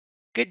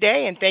Good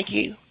day, and thank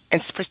you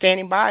for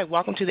standing by.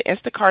 Welcome to the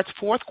Instacart's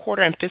fourth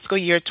quarter and fiscal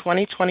year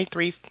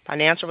 2023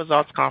 financial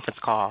results conference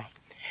call.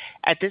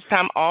 At this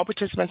time, all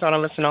participants are on a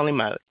listen-only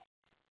mode.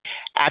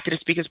 After the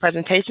speaker's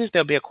presentations,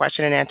 there'll be a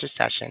question-and-answer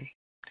session.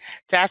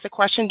 To ask a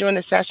question during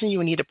the session, you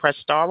will need to press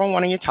star 11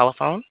 on your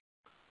telephone.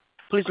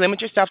 Please limit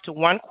yourself to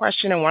one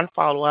question and one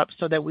follow-up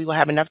so that we will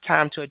have enough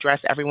time to address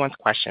everyone's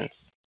questions.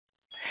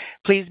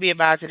 Please be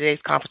advised that today's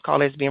conference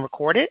call is being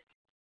recorded.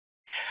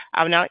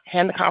 I will now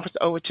hand the conference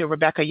over to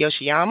Rebecca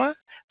Yoshiyama,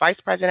 Vice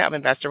President of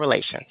Investor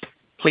Relations.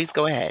 Please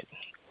go ahead.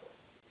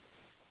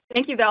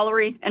 Thank you,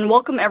 Valerie, and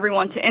welcome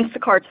everyone to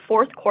Instacart's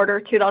fourth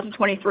quarter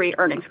 2023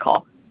 earnings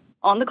call.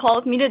 On the call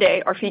with me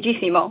today are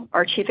Fidji Simo,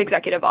 our Chief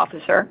Executive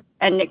Officer,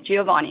 and Nick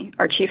Giovanni,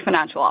 our Chief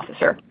Financial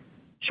Officer.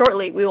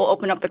 Shortly, we will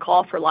open up the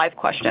call for live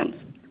questions.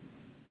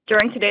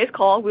 During today's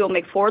call, we will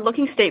make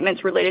forward-looking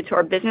statements related to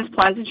our business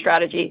plans and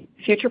strategy,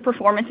 future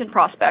performance and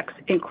prospects,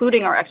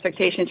 including our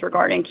expectations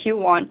regarding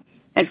Q1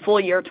 and full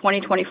year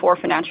 2024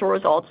 financial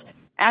results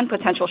and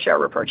potential share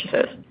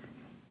repurchases.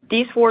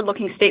 These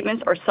forward-looking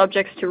statements are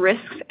subject to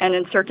risks and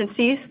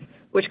uncertainties,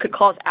 which could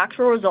cause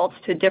actual results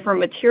to differ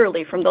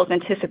materially from those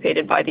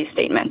anticipated by these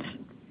statements.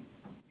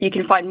 You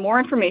can find more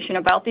information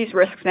about these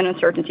risks and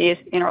uncertainties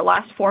in our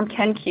last Form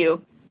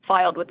 10-Q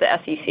filed with the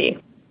SEC.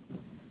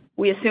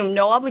 We assume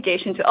no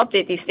obligation to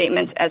update these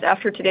statements as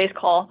after today's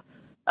call,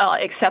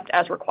 except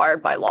as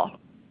required by law.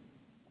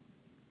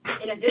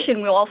 In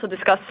addition, we'll also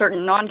discuss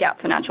certain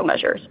non-GAAP financial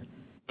measures.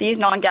 These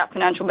non-GAAP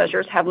financial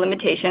measures have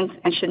limitations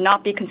and should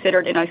not be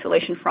considered in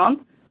isolation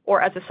from or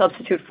as a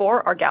substitute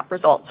for our GAAP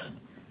results.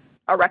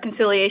 A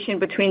reconciliation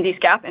between these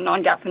GAAP and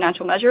non-GAAP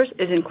financial measures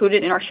is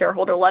included in our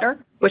shareholder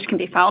letter, which can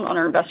be found on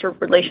our investor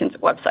relations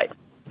website.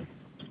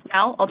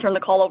 Now, I'll turn the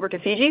call over to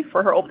Fidji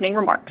for her opening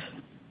remarks.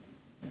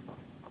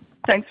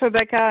 Thanks,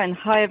 Rebecca, and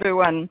hi,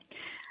 everyone.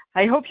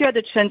 I hope you had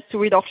a chance to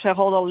read our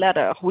shareholder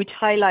letter, which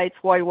highlights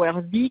why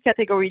we're the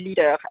category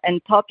leader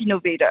and top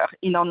innovator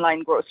in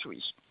online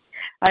grocery.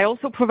 I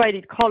also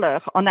provided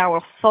color on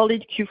our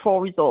solid Q4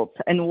 results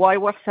and why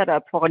we're set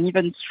up for an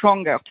even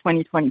stronger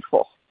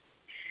 2024.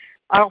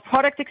 Our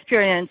product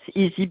experience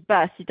is the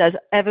best it has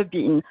ever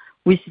been,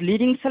 with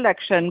leading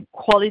selection,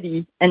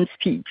 quality, and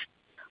speed.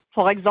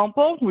 For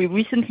example, we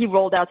recently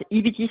rolled out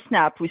EBT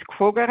SNAP with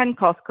Kroger and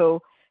Costco,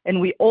 and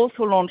we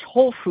also launched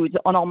Whole Foods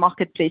on our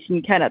marketplace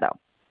in Canada.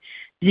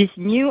 These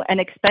new and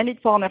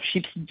expanded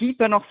partnerships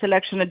deepen our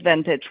selection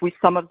advantage with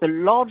some of the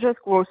largest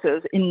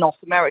grocers in North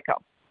America.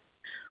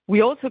 We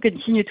also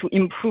continue to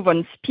improve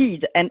on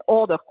speed and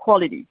order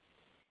quality.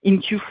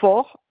 In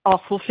Q4,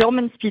 our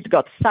fulfillment speed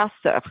got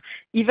faster,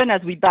 even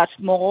as we batched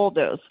more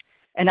orders,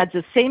 and at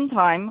the same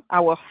time,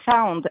 our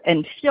found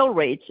and fill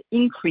rates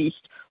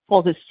increased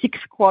for the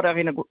sixth quarter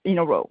in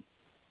a row.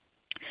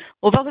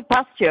 Over the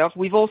past year,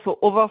 we've also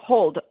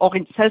overhauled our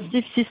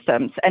incentive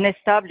systems and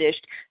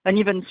established an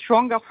even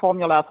stronger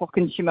formula for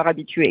consumer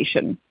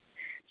habituation.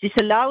 This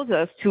allows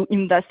us to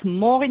invest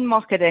more in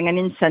marketing and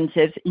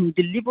incentives in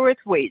deliberate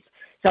ways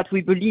that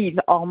we believe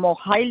are more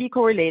highly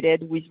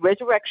correlated with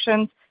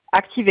resurrections,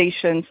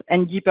 activations,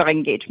 and deeper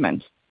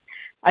engagement.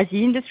 As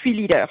the industry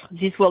leader,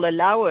 this will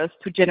allow us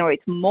to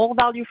generate more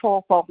value for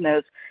our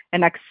partners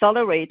and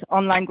accelerate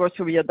online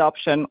grocery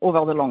adoption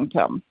over the long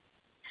term.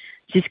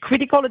 These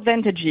critical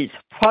advantages,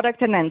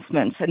 product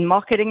enhancements, and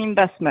marketing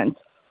investments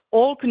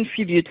all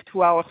contribute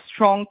to our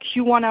strong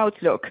Q1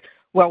 outlook,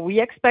 where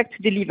we expect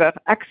to deliver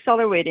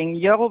accelerating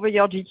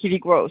year-over-year GTV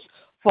growth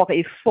for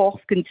a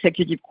fourth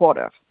consecutive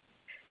quarter.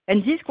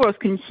 And this growth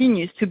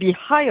continues to be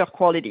higher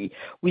quality,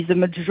 with the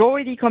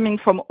majority coming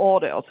from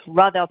orders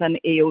rather than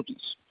AOV.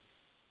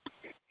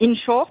 In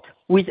short,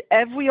 with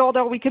every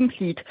order we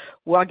complete,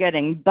 we're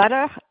getting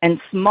better and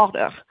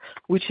smarter,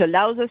 which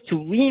allows us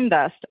to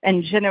reinvest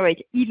and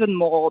generate even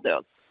more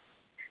orders.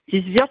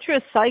 This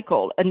virtuous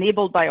cycle,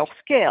 enabled by our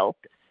scale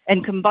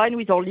and combined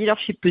with our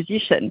leadership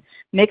position,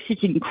 makes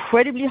it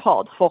incredibly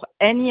hard for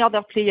any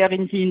other player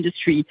in the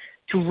industry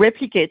to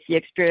replicate the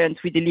experience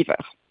we deliver.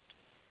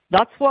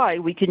 That's why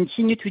we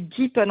continue to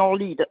deepen our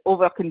lead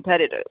over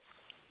competitors.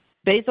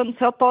 Based on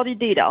third-party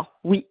data,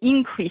 we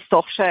increased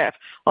our share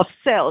of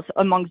sales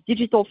amongst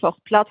digital-first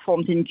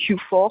platforms in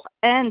Q4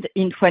 and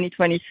in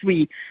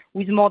 2023,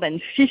 with more than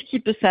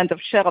 50% of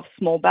share of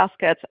small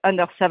baskets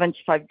under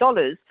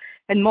 $75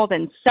 and more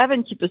than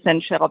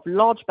 70% share of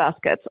large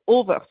baskets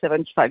over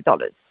 $75.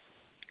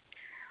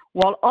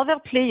 While other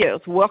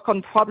players work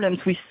on problems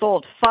we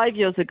solved 5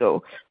 years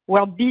ago,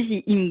 we're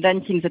busy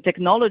inventing the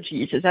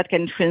technologies that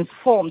can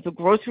transform the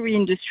grocery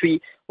industry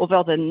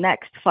over the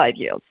next 5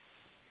 years.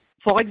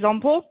 For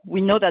example, we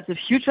know that the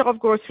future of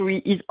grocery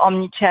is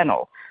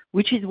omnichannel,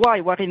 which is why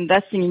we're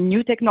investing in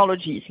new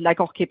technologies like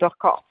our Keeper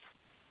Carts.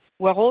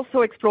 We're also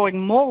exploring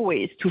more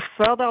ways to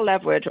further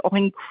leverage our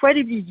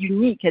incredibly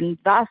unique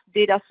and vast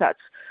data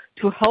sets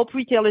to help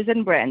retailers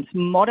and brands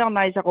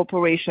modernize their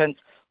operations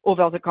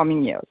over the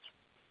coming years.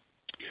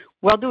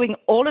 We're doing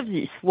all of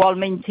this while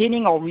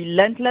maintaining our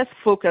relentless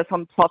focus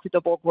on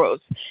profitable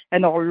growth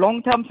and our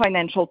long-term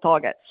financial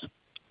targets.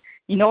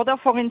 In order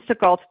for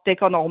Instacart to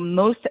take on our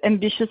most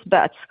ambitious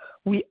bets,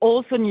 we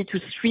also need to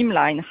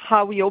streamline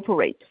how we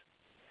operate.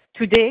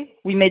 Today,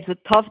 we made the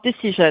tough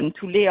decision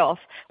to lay off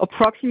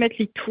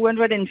approximately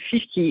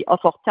 250 of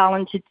our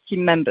talented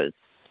team members.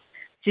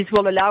 This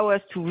will allow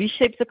us to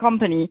reshape the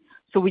company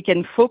so we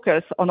can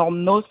focus on our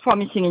most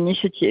promising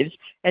initiatives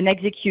and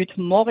execute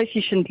more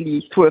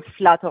efficiently through a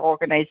flatter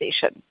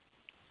organization.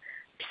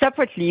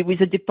 Separately, with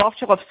the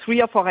departure of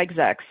 3 of our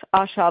execs,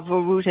 Asha,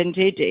 Varouj, and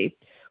JJ,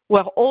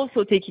 we're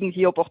also taking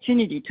the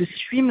opportunity to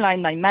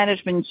streamline my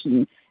management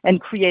team and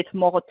create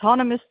more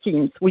autonomous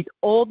teams with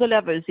all the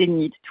levers they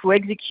need to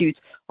execute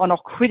on our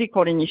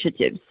critical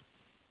initiatives.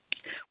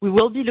 We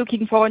will be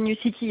looking for a new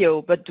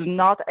CTO, but do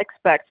not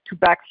expect to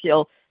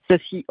backfill the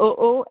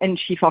COO and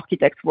Chief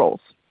Architect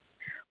roles.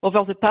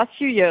 Over the past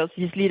few years,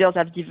 these leaders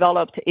have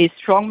developed a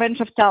strong bench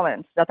of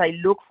talent that I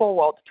look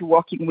forward to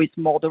working with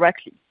more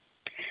directly.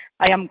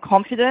 I am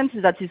confident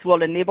that this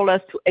will enable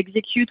us to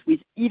execute with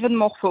even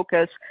more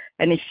focus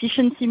and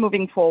efficiency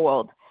moving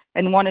forward,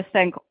 and want to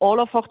thank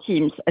all of our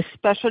teams,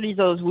 especially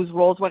those whose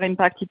roles were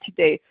impacted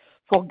today,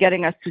 for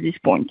getting us to this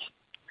point.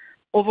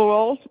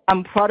 Overall,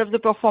 I'm proud of the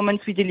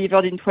performance we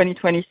delivered in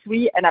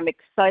 2023, and I'm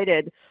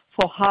excited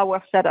for how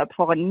we're set up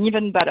for an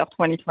even better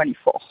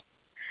 2024.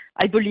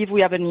 I believe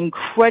we have an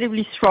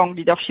incredibly strong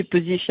leadership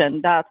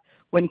position that,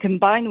 when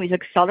combined with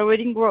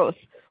accelerating growth,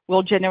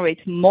 will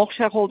generate more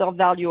shareholder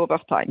value over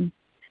time.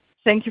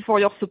 Thank you for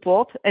your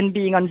support and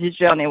being on this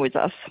journey with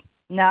us.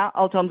 Now,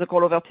 I'll turn the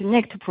call over to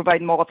Nick to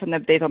provide more of an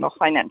update on our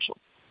financials.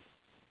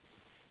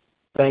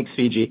 Thanks,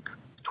 Fidji.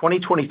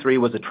 2023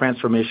 was a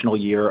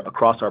transformational year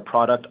across our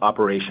product,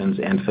 operations,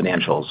 and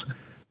financials.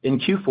 In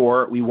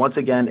Q4, we once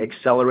again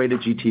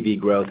accelerated GTV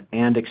growth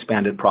and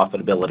expanded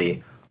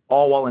profitability,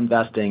 all while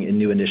investing in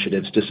new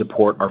initiatives to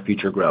support our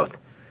future growth.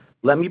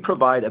 Let me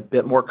provide a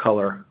bit more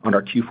color on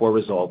our Q4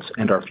 results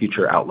and our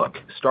future outlook,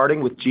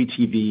 starting with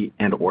GTV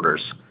and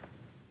orders.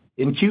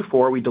 In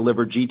Q4, we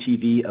delivered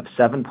GTV of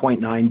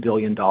 $7.9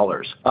 billion,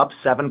 up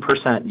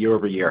 7%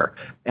 year-over-year,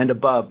 and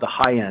above the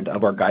high end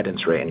of our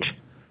guidance range.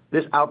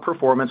 This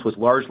outperformance was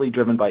largely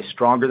driven by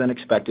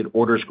stronger-than-expected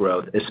orders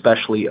growth,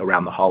 especially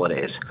around the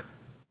holidays.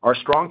 Our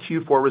strong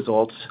Q4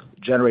 results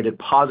generated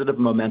positive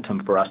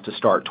momentum for us to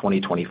start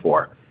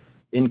 2024.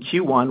 In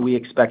Q1, we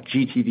expect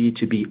GTV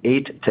to be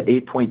 $8 to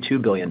 $8.2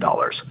 billion,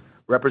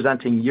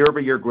 representing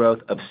year-over-year growth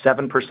of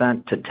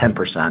 7% to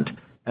 10%,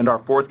 and our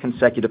 4th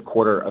consecutive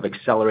quarter of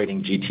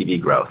accelerating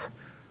GTV growth.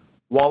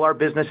 While our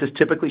business is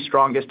typically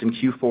strongest in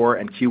Q4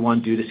 and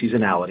Q1 due to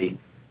seasonality,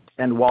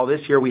 and while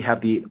this year we have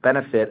the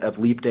benefit of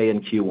leap day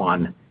in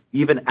Q1,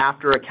 even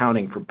after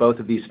accounting for both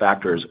of these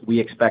factors, we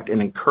expect an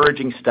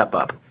encouraging step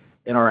up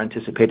in our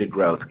anticipated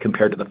growth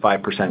compared to the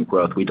 5%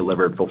 growth we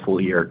delivered for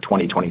full year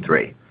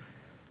 2023.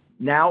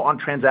 Now on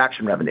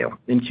transaction revenue.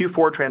 In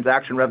Q4,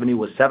 transaction revenue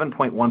was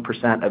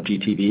 7.1% of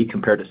GTV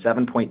compared to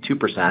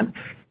 7.2%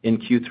 in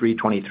Q3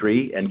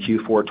 23 and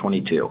Q4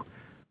 22.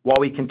 While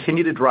we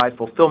continue to drive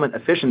fulfillment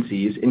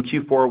efficiencies, in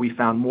Q4 we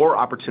found more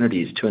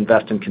opportunities to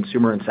invest in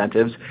consumer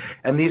incentives,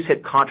 and these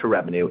hit contra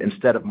revenue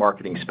instead of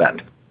marketing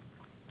spend,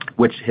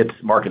 which hits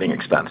marketing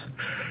expense.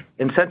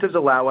 Incentives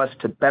allow us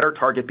to better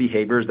target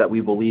behaviors that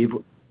we believe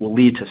will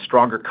lead to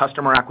stronger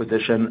customer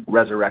acquisition,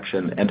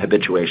 resurrection, and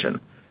habituation.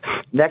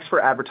 Next,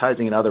 for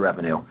advertising and other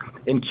revenue.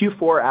 In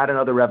Q4, ad and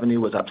other revenue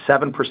was up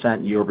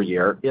 7%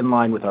 year-over-year, in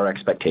line with our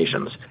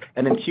expectations.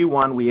 And in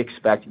Q1, we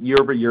expect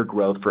year-over-year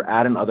growth for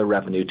ad and other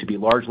revenue to be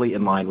largely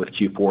in line with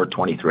Q4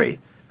 23.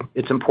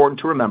 It's important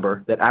to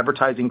remember that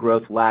advertising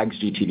growth lags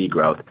GTV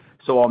growth,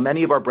 so while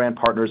many of our brand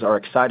partners are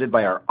excited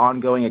by our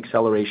ongoing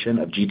acceleration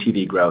of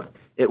GTV growth,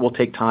 it will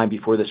take time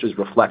before this is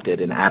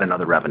reflected in ad and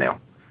other revenue.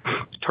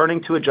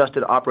 Turning to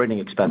adjusted operating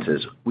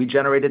expenses, we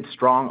generated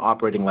strong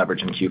operating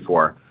leverage in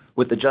Q4,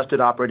 with adjusted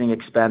operating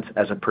expense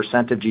as a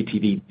percent of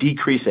GTV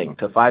decreasing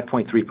to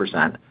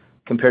 5.3%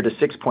 compared to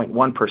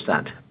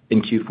 6.1%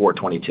 in Q4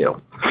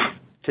 22.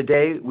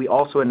 Today, we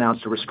also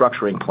announced a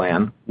restructuring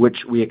plan, which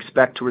we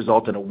expect to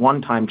result in a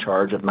one-time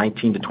charge of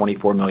 $19 to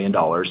 $24 million.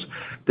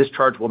 This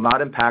charge will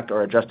not impact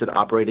our adjusted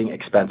operating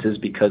expenses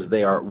because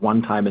they are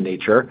one-time in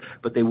nature,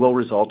 but they will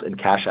result in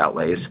cash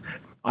outlays.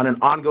 On an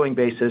ongoing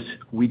basis,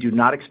 we do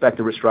not expect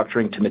the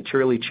restructuring to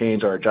materially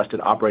change our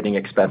adjusted operating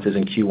expenses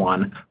in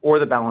Q1 or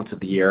the balance of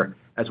the year,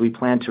 as we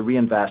plan to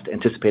reinvest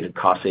anticipated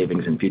cost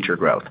savings in future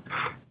growth.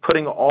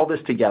 Putting all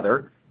this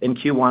together, in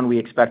Q1, we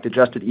expect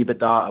adjusted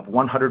EBITDA of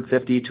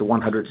 $150 to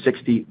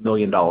 $160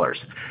 million.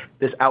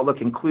 This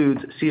outlook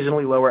includes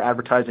seasonally lower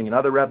advertising and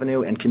other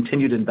revenue and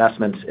continued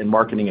investments in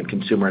marketing and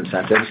consumer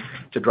incentives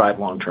to drive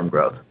long-term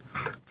growth.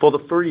 For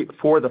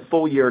the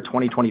full year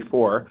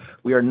 2024,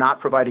 we are not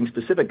providing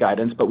specific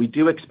guidance, but we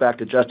do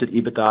expect adjusted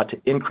EBITDA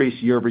to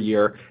increase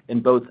year-over-year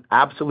in both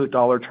absolute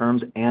dollar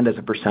terms and as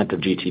a percent of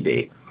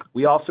GTV.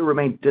 We also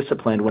remain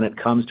disciplined when it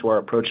comes to our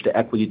approach to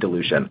equity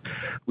dilution.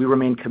 We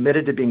remain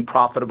committed to being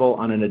profitable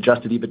on an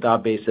adjusted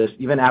EBITDA basis,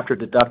 even after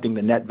deducting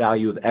the net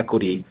value of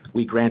equity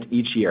we grant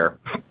each year.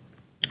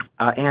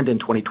 And in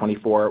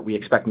 2024, we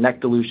expect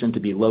net dilution to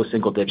be low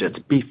single digits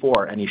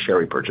before any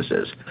share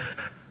repurchases.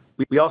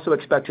 We also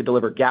expect to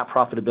deliver GAAP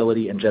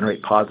profitability and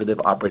generate positive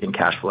operating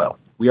cash flow.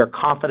 We are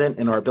confident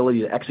in our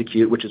ability to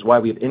execute, which is why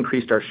we have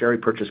increased our share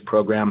repurchase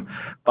program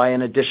by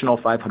an additional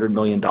 $500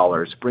 million,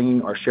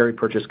 bringing our share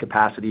repurchase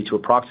capacity to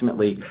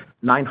approximately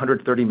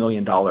 $930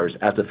 million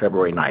as of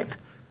February 9th.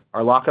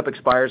 Our lockup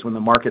expires when the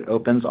market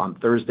opens on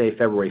Thursday,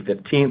 February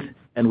 15th,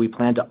 and we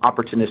plan to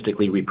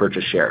opportunistically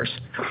repurchase shares.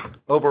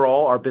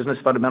 Overall, our business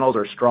fundamentals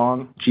are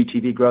strong.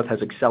 GTV growth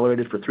has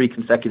accelerated for 3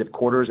 consecutive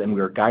quarters, and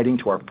we are guiding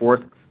to our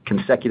 4th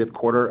consecutive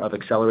quarter of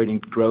accelerating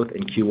growth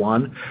in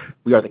Q1.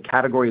 We are the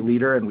category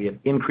leader, and we have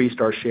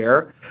increased our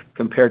share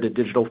compared to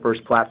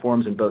digital-first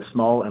platforms in both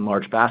small and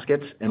large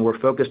baskets, and we're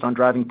focused on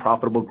driving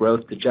profitable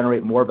growth to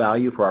generate more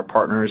value for our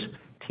partners,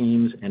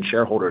 teams, and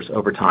shareholders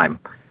over time.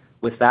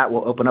 With that,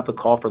 we'll open up the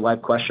call for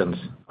live questions.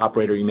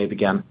 Operator, you may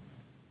begin.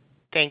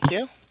 Thank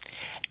you.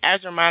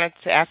 As a reminder,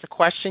 to ask a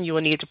question, you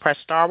will need to press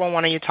star 11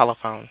 on your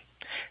telephone.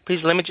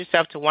 Please limit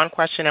yourself to 1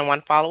 question and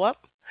 1 follow-up.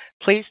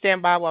 Please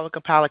stand by while we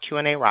compile a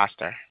Q&A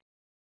roster.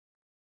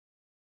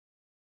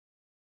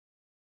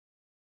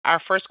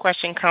 Our first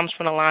question comes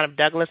from the line of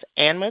Douglas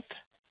Anmuth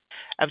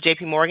of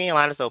JPMorgan. Your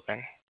line is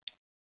open.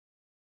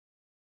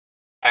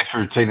 Thanks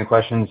for taking the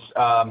questions.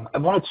 I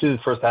wanted to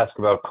first ask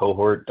about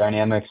cohort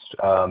dynamics.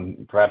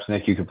 Perhaps,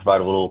 Nick, you could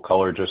provide a little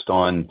color just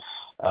on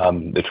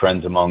the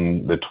trends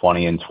among the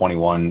 20 and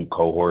 21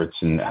 cohorts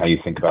and how you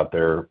think about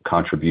their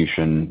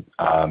contribution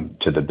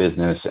to the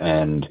business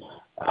and,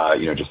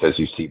 just as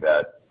you see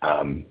that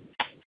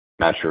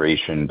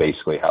maturation,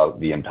 basically how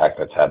the impact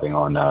that's having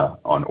on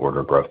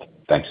order growth.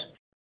 Thanks.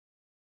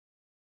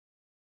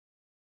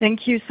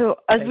 Thank you. So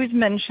as we've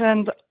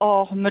mentioned,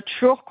 our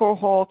mature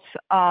cohorts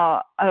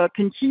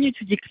continue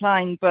to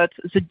decline, but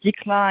the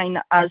decline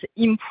has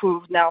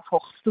improved now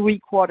for 3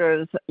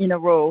 quarters in a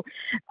row.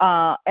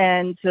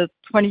 And the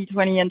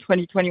 2020 and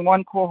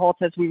 2021 cohorts,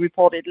 as we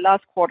reported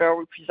last quarter,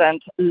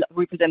 represent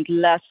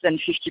less than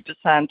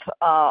 50%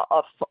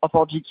 of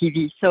our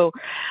GTV. So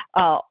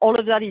all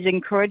of that is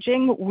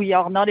encouraging. We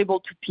are not able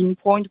to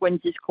pinpoint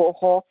when these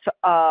cohorts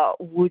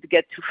would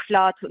get to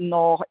flat,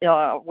 nor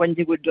when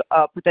they would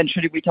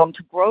potentially return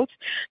to growth,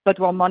 but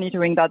we're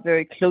monitoring that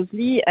very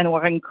closely, and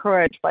we're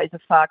encouraged by the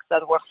fact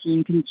that we're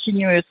seeing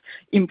continuous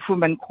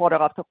improvement quarter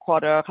after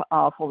quarter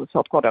for the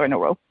 3rd quarter in a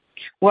row.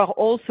 We're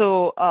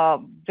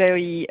also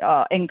very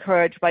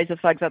encouraged by the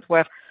fact that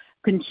we're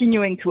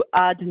continuing to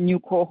add new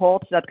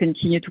cohorts that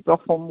continue to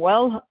perform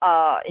well.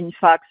 In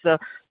fact, the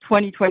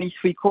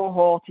 2023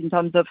 cohort in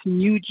terms of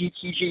new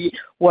GTV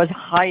was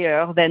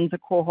higher than the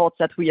cohorts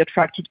that we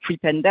attracted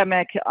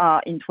pre-pandemic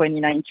in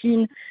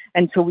 2019.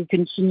 And so we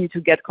continue to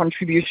get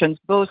contributions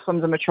both from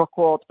the mature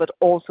cohorts but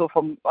also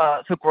from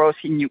the growth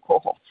in new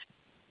cohorts.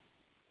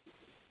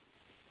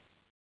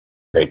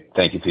 Great.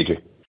 Thank you, Fidji.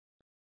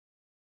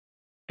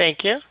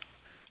 Thank you.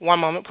 1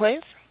 moment,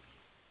 please.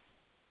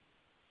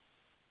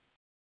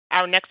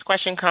 Our next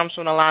question comes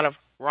from the line of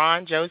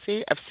Ron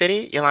Josey of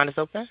Citi. Your line is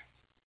open.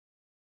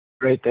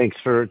 Great. Thanks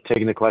for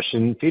taking the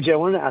question. Fidji, I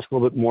wanted to ask a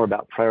little bit more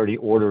about priority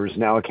orders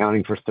now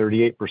accounting for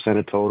 38%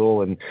 of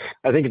total. And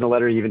I think in the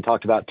letter you even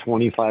talked about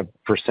 25%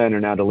 are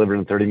now delivered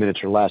in 30 minutes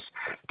or less.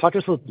 Talk to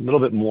us a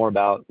little bit more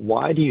about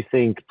why do you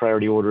think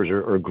priority orders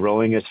are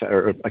growing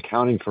or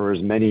accounting for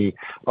as many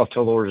of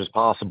total orders as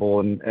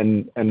possible?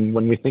 And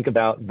when we think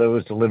about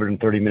those delivered in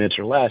 30 minutes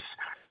or less,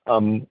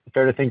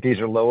 fair to think these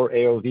are lower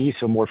AOV,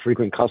 so more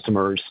frequent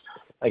customers?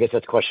 I guess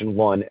that's question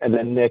 1. And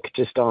then, Nick,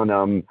 just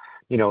on,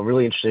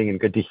 really interesting and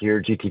good to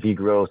hear GTV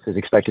growth is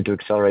expected to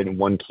accelerate in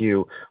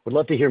 1Q. Would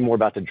love to hear more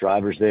about the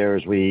drivers there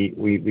as we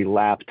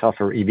lap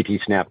tougher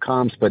EBT SNAP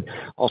comps, but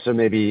also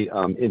maybe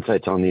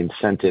insights on the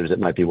incentives that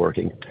might be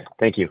working.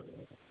 Thank you.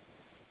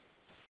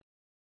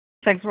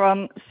 Thanks,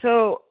 Ron.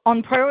 So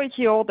on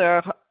priority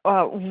order,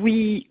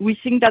 we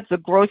think that the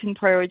growth in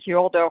priority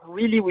order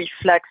really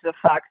reflects the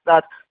fact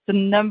that the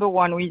number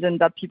 1 reason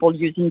that people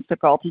use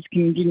Instacart is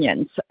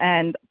convenience,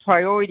 and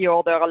priority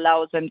order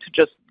allows them to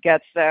just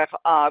get their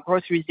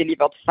groceries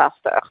delivered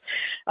faster.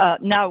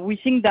 Now, we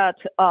think that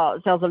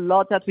there's a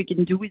lot that we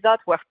can do with that.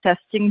 We're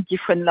testing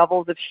different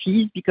levels of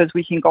fees because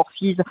we think our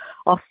fees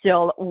are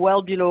still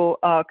well below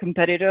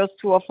competitors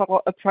to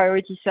offer a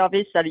priority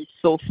service that is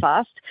so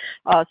fast.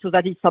 So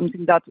that is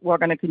something that we're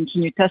going to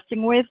continue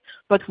testing with.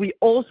 But we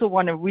also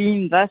want to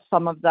reinvest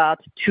some of that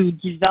to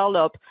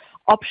develop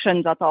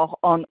options that are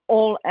on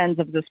all ends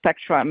of the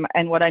spectrum.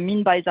 And what I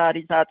mean by that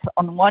is that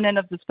on one end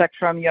of the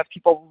spectrum, you have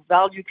people who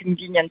value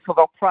convenience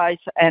over price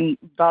and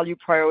value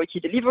priority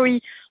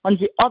delivery. On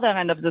the other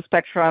end of the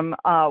spectrum,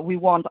 we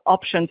want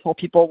options for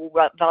people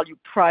who value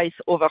price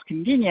over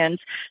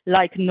convenience,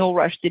 like no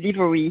rush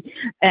delivery.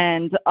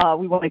 And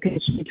we want to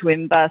continue to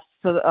invest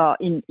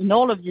in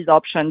all of these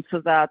options so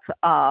that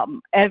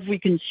every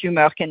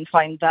consumer can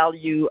find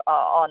value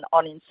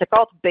on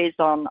Instacart based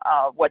on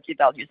what they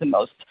value the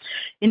most.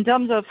 In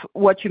terms of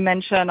what you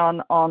mentioned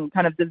on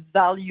kind of the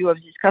value of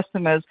these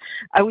customers,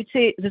 I would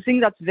say the thing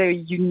that's very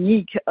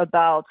unique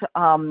about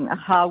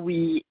how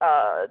we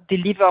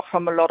deliver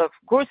from a lot of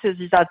grocers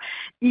is that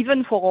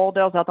even for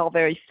orders that are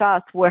very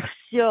fast, we're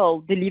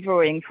still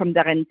delivering from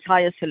their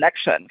entire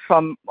selection,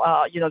 from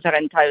their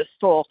entire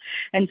store.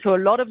 And so a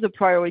lot of the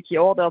priority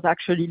orders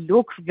actually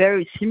look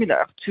very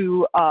similar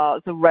to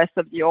the rest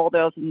of the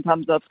orders in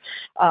terms of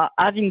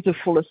having the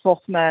full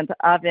assortment,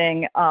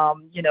 having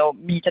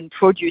meat and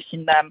produce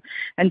in them.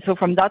 And so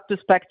from that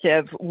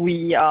perspective,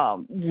 we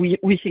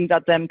think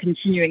that them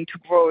continuing to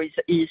grow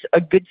is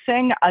a good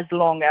thing as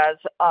long as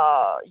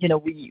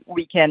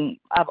we can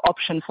have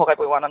options for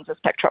everyone on the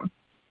spectrum.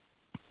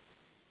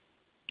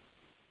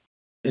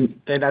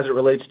 And as it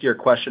relates to your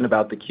question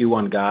about the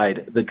Q1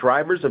 guide, the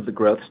drivers of the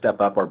growth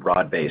step up are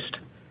broad-based.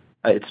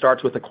 It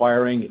starts with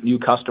acquiring new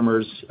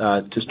customers.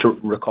 Just to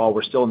recall,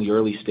 we're still in the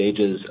early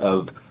stages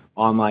of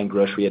online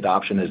grocery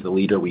adoption. As the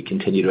leader, we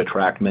continue to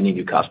attract many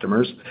new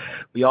customers.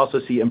 We also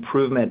see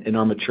improvement in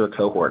our mature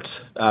cohorts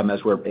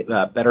as we're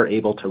better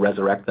able to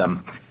resurrect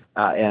them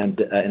and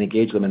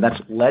engage them. And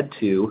that's led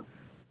to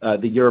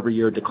the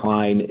year-over-year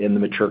decline in the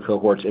mature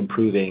cohorts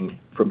improving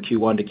from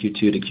Q1 to Q2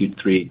 to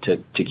Q3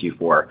 to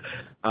Q4.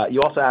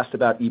 You also asked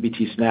about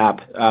EBT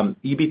SNAP.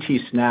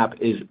 EBT SNAP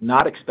is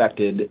not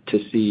expected to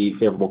see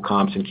favorable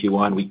comps in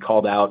Q1. We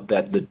called out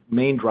that the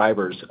main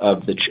drivers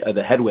of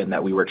the headwind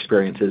that we were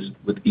experiencing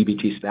with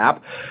EBT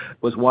SNAP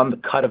was, one, the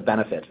cut of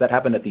benefits. That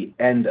happened at the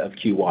end of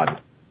Q1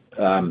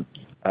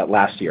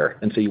 last year,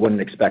 and so you wouldn't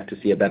expect to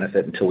see a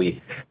benefit until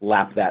we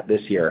lap that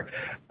this year.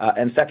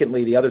 And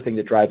secondly, the other thing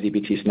that drives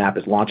EBT SNAP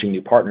is launching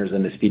new partners,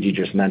 and as Fiji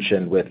just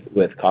mentioned with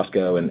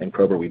Costco and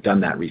Kroger, we've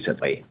done that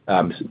recently.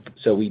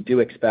 So we do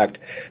expect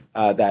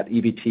that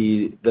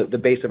EBT, the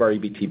base of our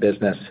EBT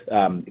business,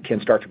 can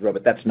start to grow,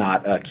 but that's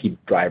not a key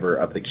driver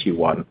of the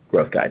Q1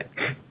 growth guide.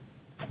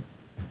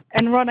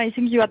 And Ron, I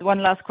think you had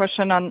one last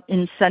question on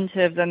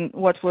incentives and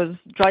what was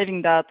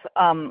driving that.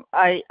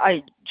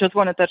 I just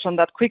want to touch on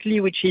that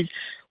quickly, which is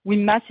we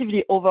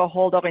massively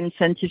overhauled our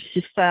incentive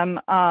system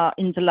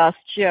in the last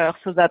year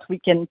so that we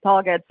can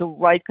target the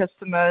right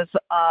customers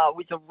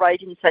with the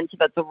right incentive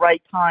at the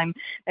right time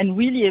and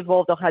really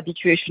evolve the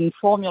habituation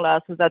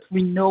formula so that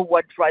we know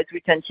what drives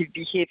retentive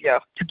behavior.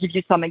 To give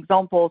you some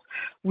examples,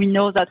 we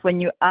know that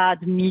when you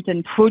add meat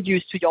and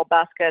produce to your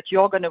basket,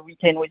 you're going to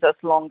retain with us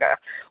longer.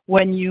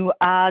 When you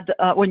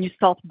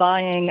start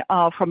buying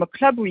from a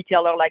club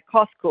retailer like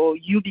Costco,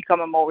 you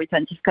become a more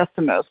retentive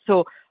customer.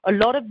 So a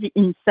lot of the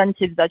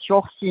incentives that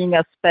you're seeing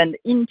us spend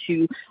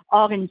into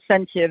are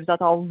incentives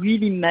that are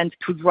really meant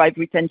to drive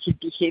retentive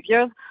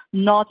behavior,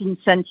 not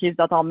incentives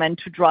that are meant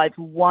to drive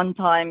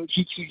one-time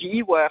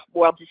GTV where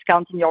we're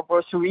discounting your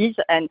groceries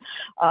and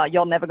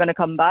you're never going to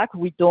come back.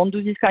 We don't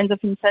do these kinds of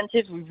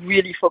incentives. We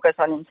really focus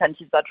on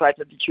incentives that drive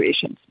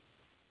habituations.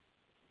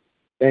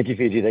 Thank you,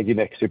 Fiji. Thank you,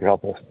 Nick. Super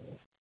helpful.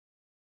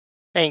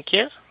 Thank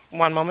you.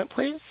 One moment,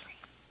 please.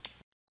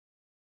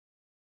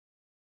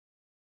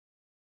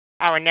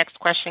 Our next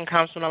question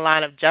comes from the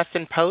line of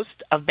Justin Post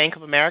of Bank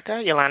of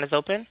America. Your line is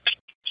open.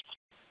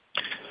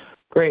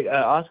 Great.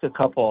 I'll ask a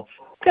couple.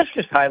 I guess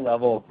just high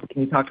level,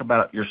 can you talk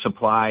about your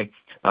supply?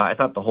 I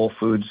thought the Whole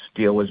Foods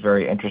deal was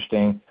very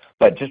interesting,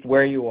 but just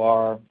where you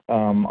are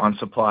on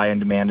supply and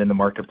demand in the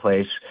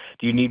marketplace.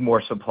 Do you need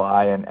more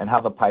supply and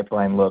how the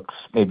pipeline looks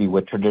maybe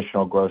with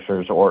traditional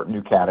grocers or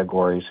new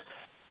categories?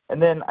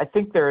 And then I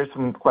think there is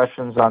some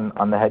questions on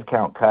the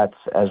headcount cuts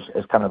as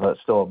kind of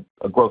still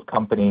a growth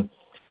company.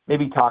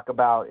 Maybe talk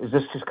about, is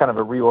this just kind of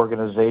a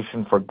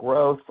reorganization for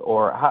growth,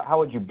 or how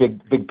would you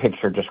big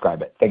picture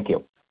describe it? Thank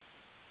you.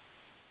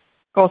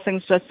 Cool.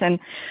 Thanks, Justin.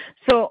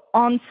 So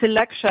on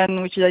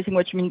selection, which is I think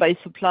what you mean by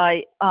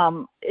supply,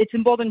 it's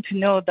important to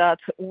know that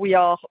we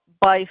are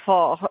by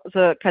far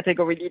the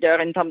category leader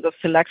in terms of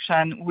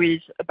selection,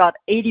 with about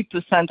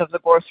 80% of the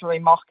grocery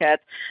market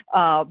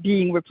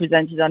being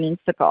represented on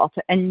Instacart.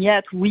 And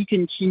yet we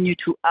continue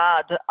to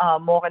add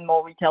more and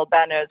more retail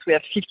banners. We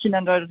have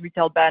 1,500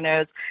 retail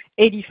banners,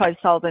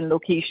 85,000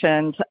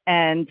 locations,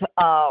 and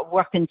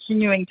we're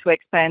continuing to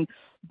expand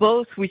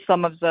both with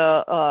some of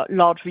the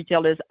large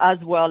retailers as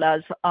well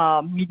as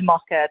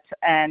mid-market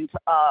and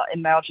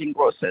emerging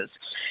grocers.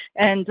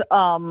 And,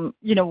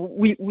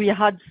 we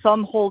had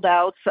some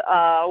holdouts.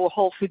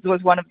 Whole Foods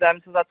was one of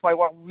them, so that's why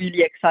we're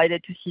really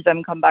excited to see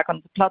them come back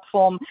on the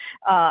platform.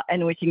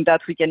 And we think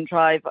that we can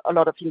drive a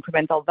lot of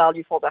incremental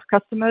value for their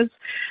customers.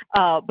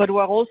 But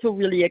we're also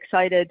really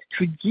excited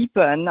to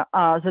deepen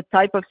the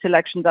type of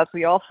selection that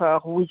we offer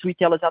with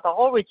retailers that are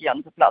already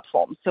on the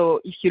platform.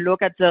 So if you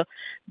look at the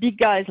big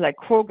guys like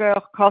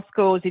Kroger,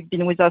 Costco, they've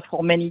been with us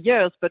for many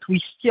years, but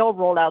we still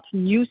roll out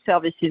new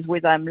services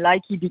with them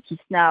like EBT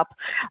SNAP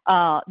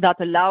that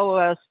allow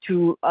us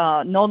to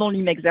not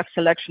only make their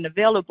selection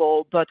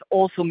available, but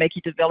also make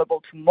it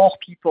available to more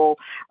people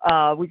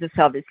with a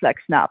service like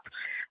SNAP.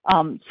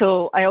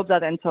 So I hope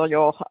that answers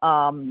your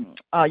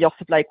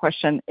supply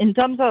question. In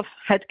terms of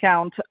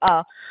headcount,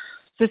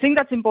 the thing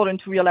that's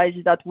important to realize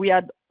is that we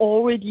had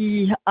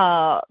already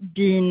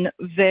been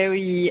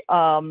very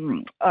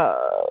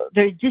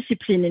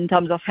disciplined in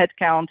terms of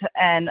headcount,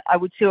 and I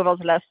would say over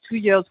the last 2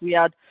 years we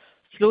had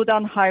slowed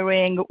down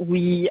hiring,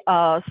 we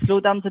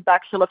slowed down the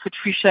backfill of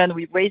attrition,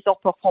 we raised our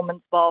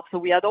performance bar, so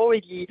we had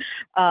already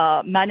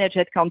managed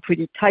headcount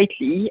pretty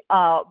tightly.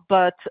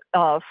 But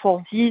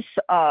for this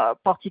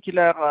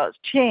particular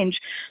change,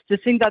 the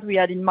thing that we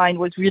had in mind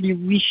was really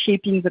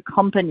reshaping the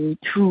company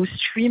to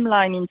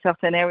streamline in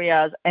certain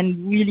areas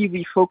and really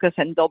refocus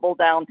and double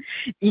down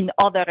in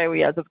other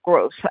areas of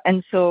growth.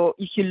 And so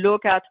if you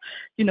look at,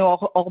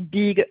 our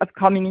big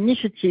upcoming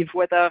initiative,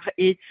 whether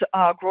it's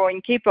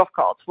growing Caper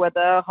Carts,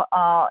 whether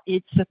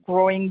it's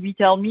growing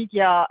retail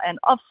media and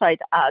offsite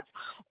ads,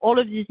 all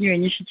of these new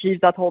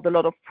initiatives that hold a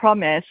lot of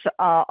promise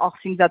are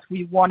things that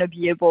we want to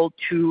be able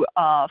to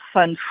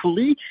fund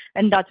fully.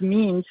 And that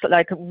means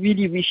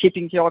really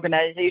reshaping the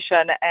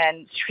organization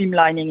and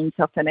streamlining in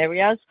certain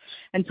areas.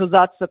 And so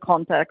that's the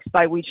context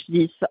by which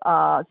this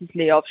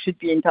layoff should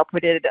be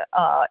interpreted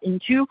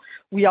into.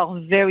 We are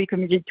very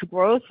committed to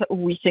growth.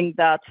 We think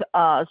that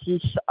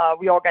this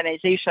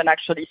reorganization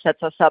actually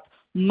sets us up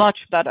much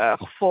better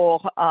for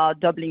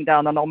doubling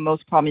down on our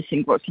most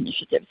promising growth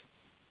initiatives.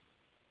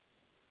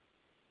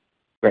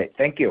 Great.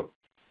 Thank you.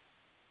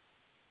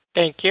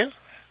 Thank you.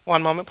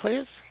 One moment,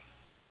 please.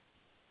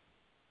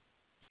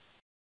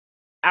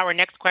 Our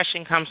next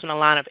question comes from the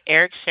line of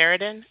Eric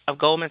Sheridan of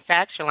Goldman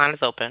Sachs. Your line is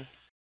open.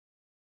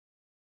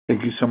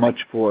 Thank you so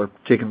much for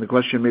taking the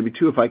question. Maybe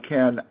two, if I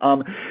can.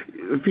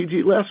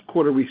 Fidji, last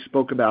quarter we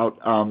spoke about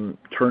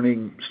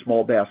turning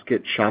small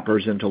basket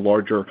shoppers into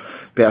larger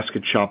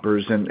basket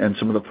shoppers and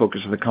some of the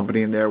focus of the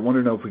company in there. I want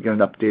to know if we get an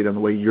update on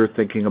the way you're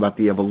thinking about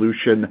the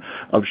evolution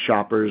of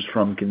shoppers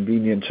from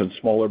convenience and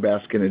smaller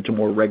basket into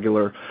more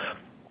regular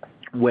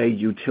way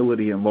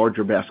utility and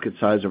larger basket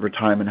size over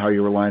time, and how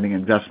you're aligning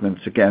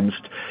investments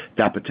against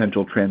that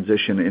potential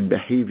transition in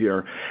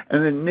behavior.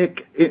 And then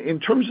Nick, in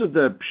terms of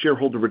the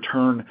shareholder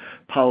return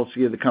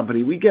policy of the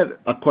company, we get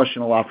a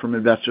question a lot from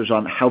investors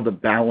on how the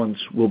balance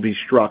will be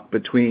struck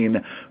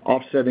between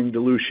offsetting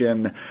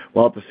dilution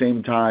while at the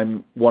same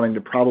time wanting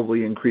to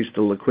probably increase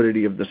the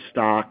liquidity of the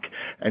stock,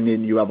 and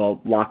then you have a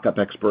lockup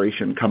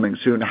expiration coming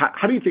soon.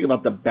 How do you think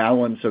about the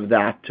balance of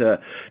that to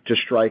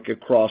strike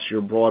across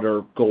your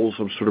broader goals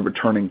of sort of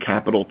returning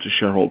capital to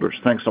shareholders?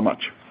 Thanks so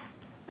much.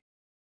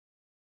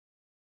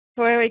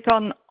 So Eric,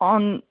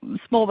 on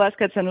small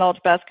baskets and large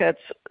baskets,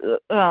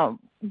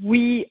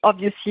 we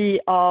obviously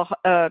are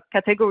a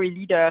category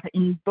leader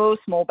in both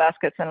small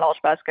baskets and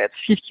large baskets,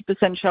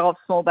 50% share of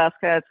small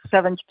baskets,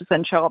 70%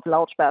 share of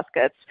large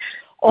baskets.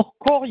 Our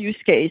core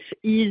use case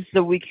is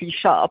the weekly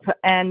shop,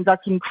 and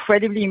that's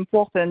incredibly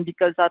important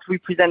because that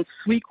represents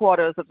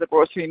 3/4 of the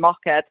grocery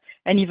market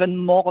and even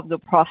more of the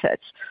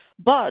profits.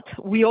 But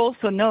we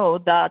also know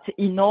that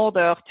in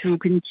order to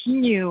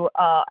continue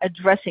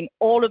addressing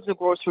all of the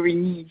grocery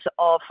needs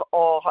of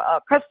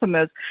our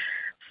customers,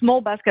 small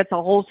baskets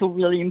are also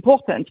really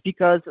important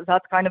because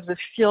that's kind of the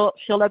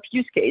fill up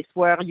use case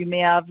where you may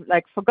have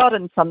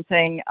forgotten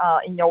something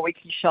in your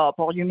weekly shop,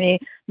 or you may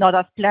not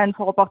have planned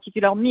for a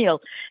particular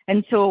meal.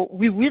 And so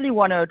we really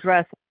want to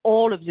address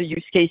all of the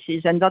use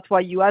cases, and that's why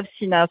you have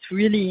seen us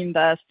really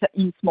invest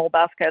in small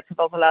baskets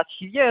over the last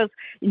few years,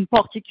 in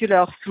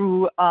particular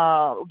through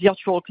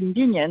virtual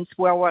convenience,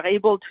 where we're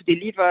able to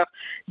deliver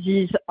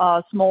these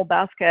small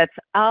baskets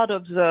out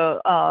of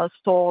the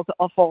stores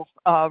of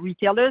our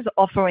retailers,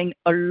 offering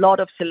a lot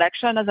of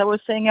selection, as I was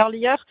saying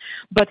earlier,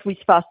 but with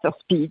faster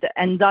speed.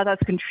 And that has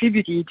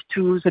contributed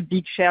to the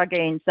big share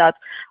gains that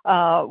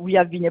we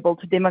have been able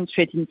to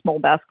demonstrate in small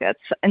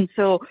baskets. And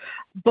so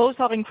both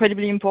are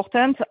incredibly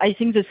important. I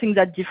think the thing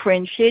that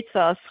differentiates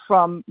us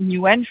from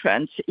new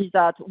entrants is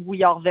that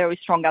we are very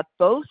strong at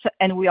both,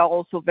 and we are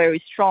also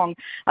very strong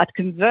at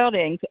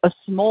converting a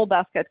small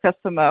basket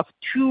customer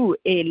to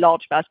a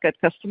large basket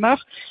customer.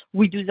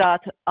 We do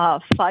that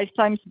 5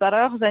 times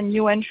better than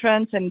new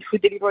entrants and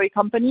food delivery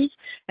companies,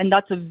 and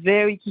that's a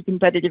very key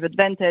competitive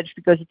advantage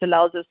because it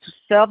allows us to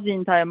serve the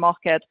entire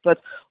market, but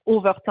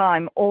over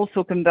time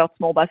also convert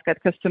small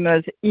basket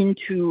customers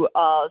into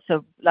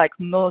the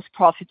most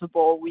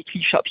profitable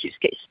weekly shop use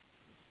case.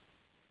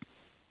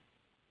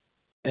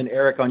 And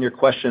Eric, on your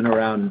question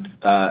around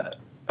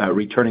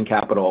returning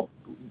capital,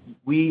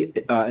 we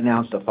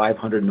announced a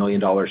 $500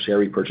 million share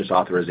repurchase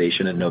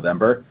authorization in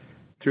November.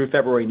 Through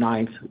February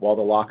 9th, while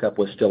the lockup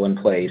was still in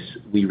place,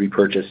 we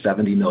repurchased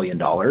 $70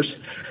 million.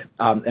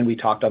 And we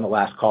talked on the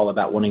last call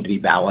about wanting to be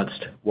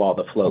balanced while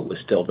the float was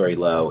still very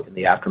low in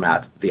the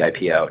aftermath of the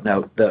IPO.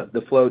 Now,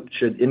 the float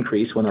should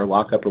increase when our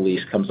lockup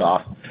release comes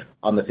off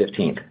on the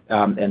 15th.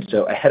 And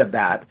so ahead of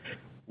that,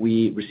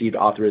 we received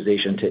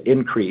authorization to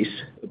increase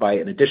by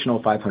an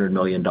additional $500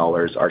 million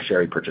our share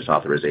repurchase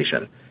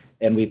authorization,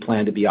 and we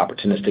plan to be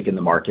opportunistic in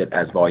the market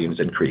as volumes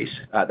increase.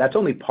 That's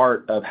only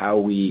part of how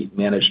we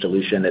manage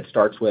dilution. It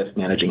starts with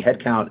managing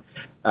headcount,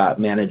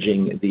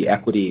 managing the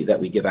equity that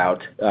we give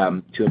out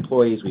to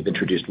employees. We've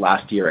introduced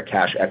last year a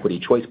cash equity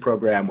choice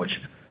program, which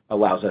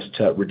allows us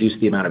to reduce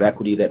the amount of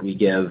equity that we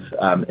give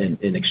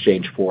in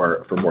exchange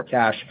for more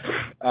cash.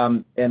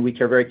 And we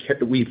care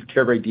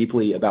very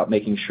deeply about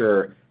making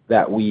sure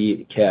that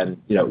we can,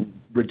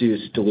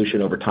 reduce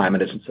dilution over time.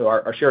 And so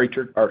our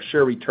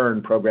share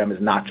return program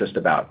is not just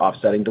about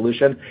offsetting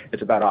dilution.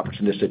 It's about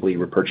opportunistically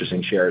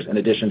repurchasing shares in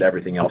addition to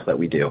everything else that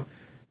we do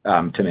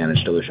to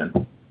manage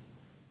dilution.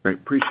 Great.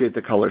 Appreciate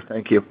the color.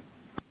 Thank you.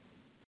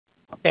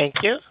 Thank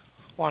you.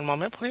 One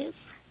moment, please.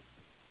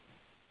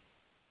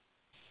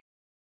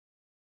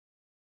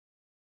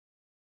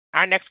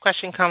 Our next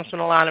question comes from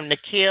the line of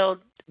Nikhil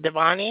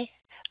Devnani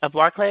of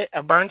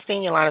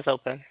Bernstein. Your line is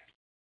open.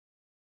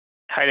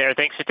 Hi there.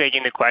 Thanks for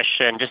taking the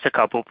question. Just a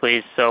couple,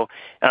 please. So,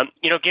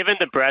 given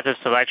the breadth of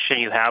selection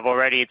you have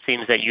already, it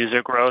seems that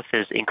user growth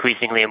is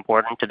increasingly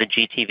important to the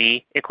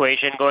GTV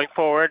equation going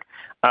forward.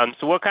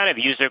 So what kind of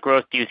user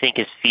growth do you think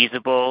is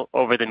feasible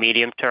over the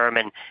medium term?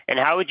 And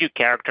how would you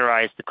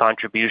characterize the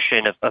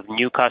contribution of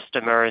new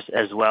customers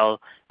as well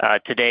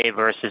today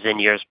versus in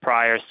years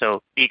prior?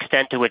 So the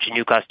extent to which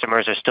new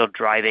customers are still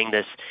driving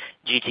this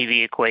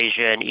GTV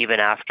equation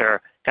even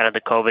after kind of the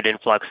COVID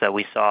influx that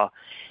we saw.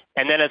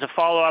 And then as a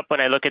follow-up,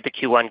 when I look at the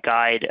Q1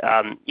 guide,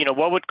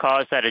 what would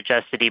cause that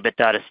adjusted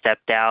EBITDA to step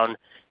down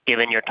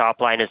given your top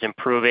line is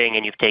improving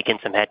and you've taken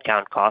some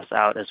headcount costs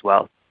out as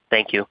well?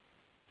 Thank you.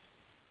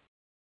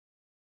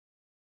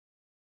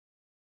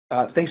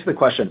 Thanks for the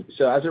question.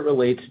 So as it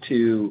relates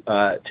to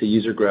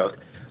user growth,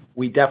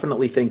 we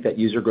definitely think that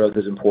user growth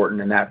is important,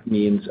 and that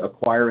means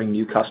acquiring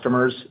new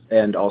customers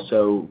and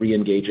also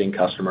re-engaging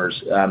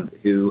customers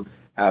who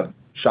have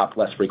shopped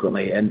less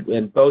frequently.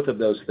 And both of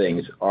those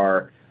things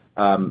are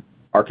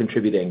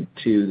contributing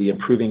to the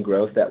improving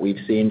growth that we've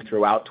seen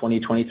throughout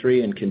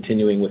 2023 and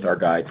continuing with our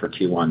guide for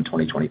Q1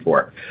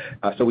 2024.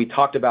 So we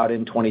talked about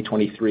in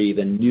 2023,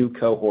 the new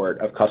cohort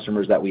of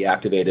customers that we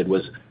activated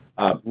was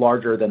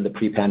larger than the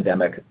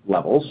pre-pandemic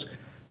levels.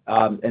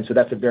 And so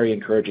that's a very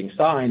encouraging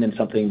sign and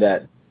something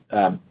that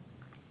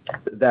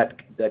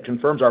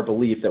confirms our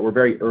belief that we're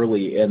very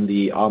early in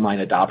the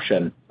online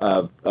adoption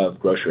of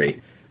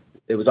grocery.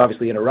 It was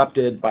obviously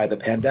interrupted by the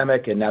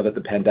pandemic, and now that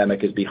the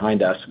pandemic is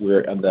behind us,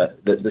 we're on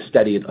the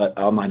steady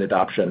online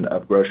adoption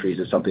of groceries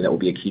is something that will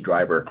be a key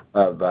driver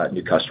of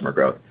new customer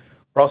growth.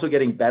 We're also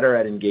getting better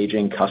at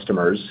engaging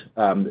customers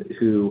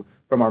who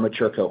from our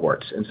mature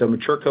cohorts. And so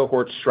mature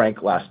cohorts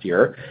shrank last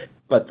year,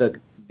 but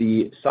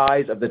the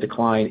size of the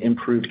decline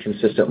improved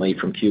consistently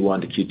from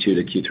Q1 to Q2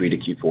 to Q3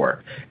 to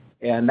Q4.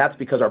 And that's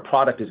because our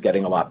product is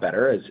getting a lot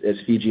better. As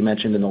Fiji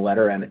mentioned in the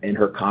letter and in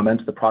her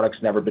comments, the product's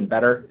never been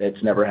better.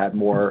 It's never had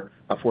more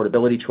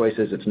affordability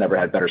choices. It's never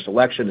had better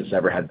selection. It's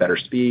never had better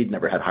speed,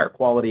 never had higher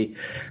quality.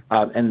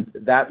 And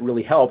that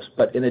really helps.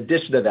 But in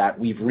addition to that,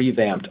 we've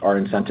revamped our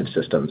incentive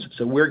systems.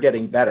 So we're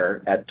getting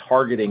better at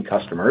targeting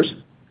customers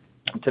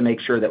to make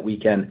sure that we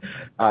can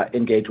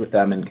engage with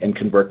them and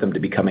convert them to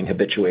becoming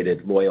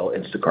habituated, loyal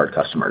Instacart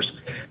customers.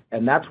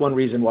 And that's one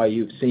reason why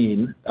you've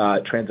seen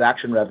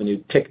transaction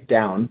revenue tick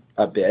down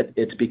a bit.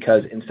 It's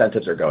because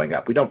incentives are going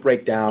up. We don't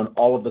break down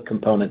all of the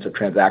components of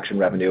transaction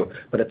revenue,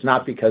 but it's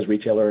not because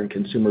retailer and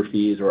consumer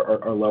fees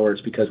are lower.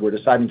 It's because we're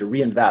deciding to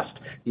reinvest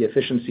the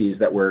efficiencies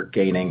that we're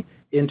gaining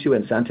into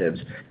incentives.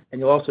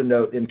 And you'll also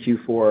note in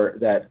Q4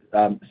 that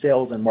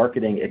sales and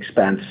marketing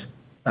expense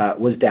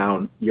was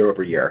down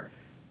year-over-year.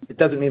 It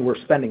doesn't mean we're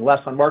spending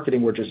less on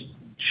marketing. We're just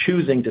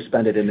choosing to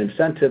spend it in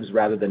incentives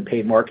rather than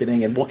paid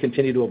marketing, and we'll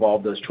continue to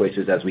evolve those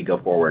choices as we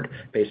go forward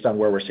based on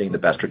where we're seeing the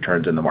best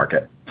returns in the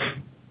market.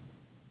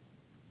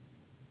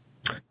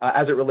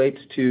 As it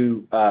relates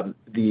to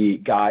the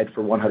guide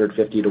for $150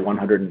 to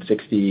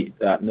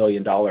 $160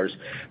 million,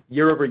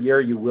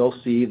 year-over-year, you will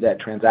see that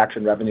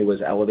transaction revenue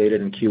was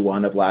elevated in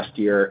Q1 of last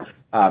year.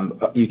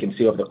 You can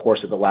see over the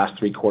course of the last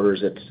 3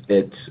 quarters,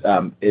 it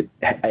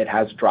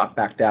has dropped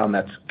back down.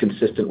 That's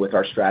consistent with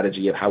our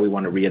strategy of how we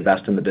want to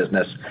reinvest in the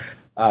business.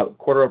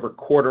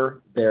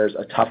 Quarter-over-quarter, there's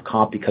a tough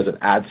comp because of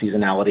ad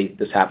seasonality.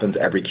 This happens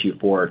every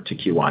Q4 to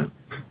Q1.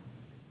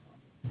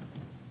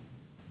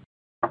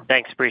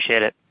 Thanks.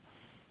 Appreciate it.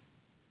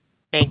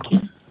 Thank you.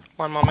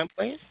 One moment,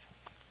 please.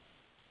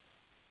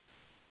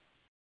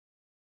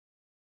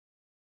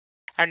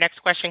 Our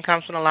next question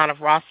comes from the line of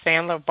Ross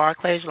Sandler of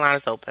Barclays. Your line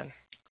is open.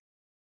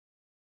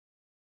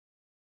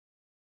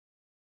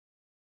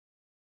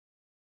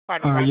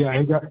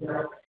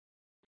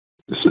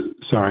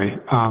 Sorry.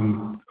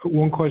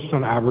 One question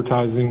on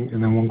advertising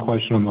and then one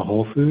question on the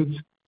Whole Foods.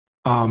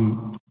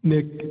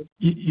 Nick,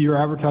 your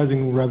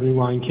advertising revenue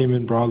line came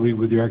in broadly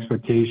with your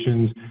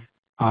expectations.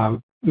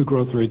 The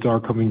growth rates are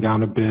coming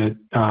down a bit,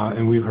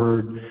 and we've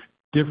heard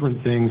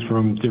different things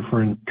from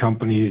different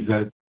companies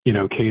that,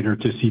 cater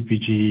to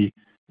CPG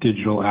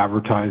digital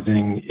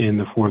advertising in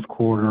the fourth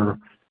quarter.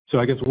 So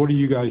I guess, what are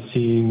you guys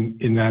seeing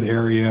in that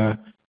area,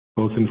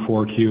 both in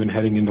 4Q and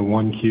heading into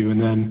 1Q?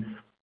 And then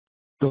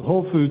the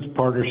Whole Foods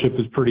partnership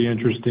is pretty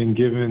interesting,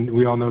 given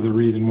we all know the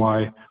reason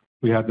why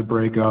we had the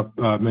breakup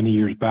many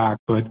years back.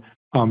 But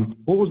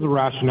what was the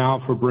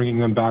rationale for bringing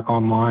them back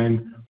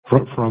online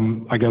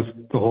from I guess,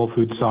 the Whole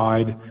Foods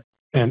side?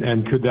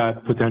 And could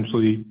that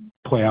potentially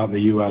play out in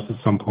the U.S.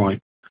 at some point?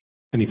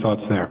 Any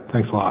thoughts there?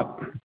 Thanks a lot.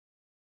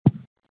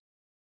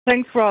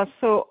 Thanks, Ross.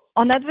 So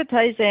on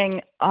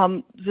advertising,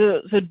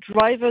 the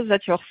drivers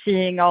that you're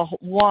seeing are,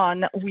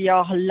 one, we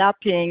are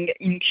lapping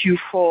in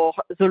Q4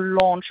 the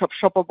launch of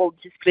shoppable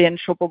display and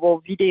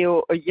shoppable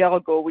video a year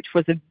ago, which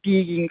was a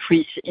big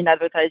increase in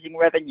advertising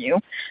revenue.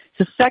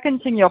 The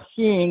second thing you're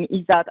seeing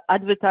is that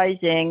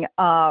advertising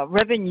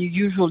revenue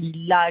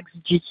usually lags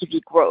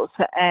GTV growth.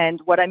 And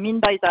what I mean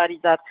by that is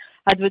that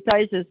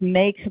advertisers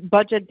make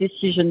budget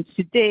decisions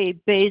today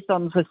based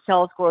on the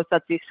sales growth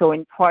that they saw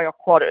in prior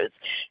quarters.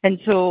 And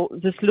so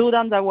the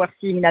slowdown that we're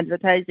seeing in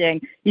advertising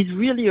is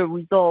really a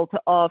result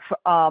of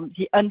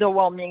the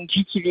underwhelming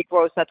GTV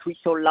growth that we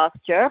saw last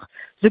year.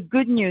 The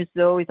good news,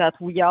 though, is that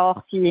we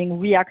are seeing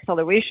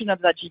reacceleration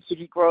of that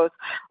GTV growth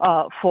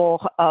for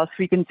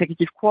 3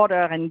 consecutive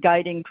quarters and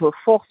guiding to a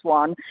fourth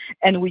one.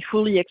 And we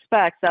fully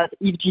expect that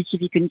if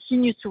GTV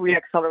continues to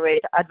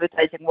reaccelerate,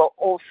 advertising will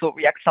also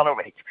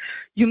reaccelerate.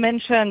 You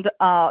mentioned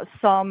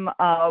some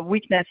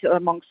weakness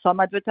among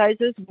some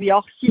advertisers. We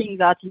are seeing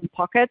that in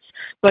pockets,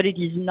 but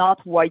it is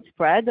not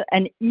widespread.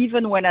 And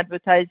even when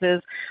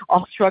advertisers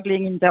are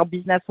struggling in their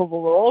business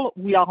overall,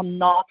 we are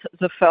not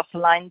the first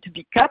line to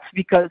be cut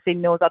because they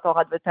know that our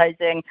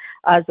advertising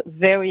has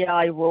very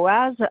high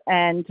ROAS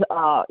and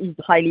is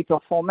highly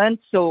performant.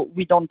 So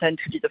we don't tend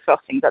to be the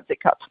first thing that they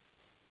cut.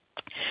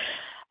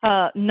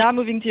 Now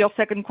moving to your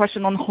second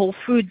question on Whole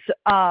Foods,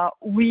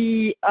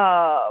 we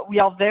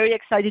are very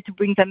excited to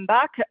bring them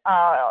back.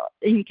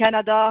 In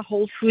Canada,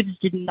 Whole Foods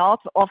did not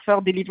offer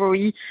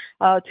delivery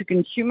to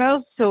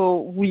consumers,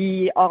 so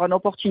we are an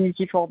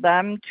opportunity for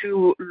them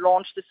to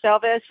launch the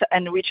service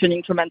and reach an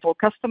incremental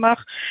customer.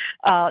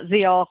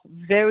 They are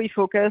very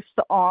focused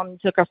on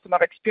the customer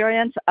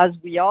experience, as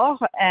we are,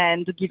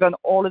 and given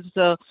all of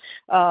the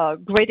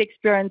great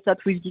experience that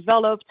we've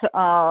developed,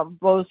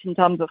 both in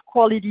terms of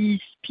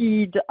quality,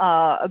 speed,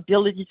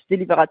 ability to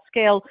deliver at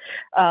scale,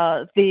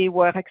 they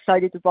were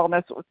excited to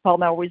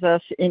partner with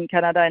us in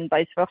Canada and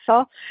vice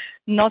versa.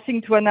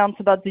 Nothing to announce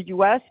about the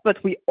U.S.,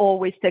 but we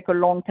always take a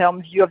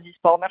long-term view of this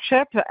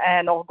partnership,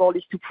 and our goal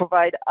is to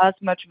provide as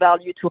much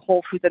value to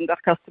Whole Foods and their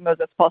customers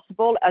as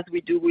possible, as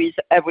we do with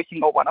every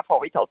single one of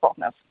our retail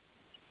partners.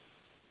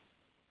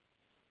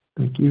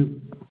 Thank you.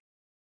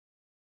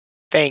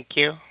 Thank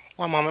you.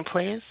 One moment,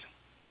 please.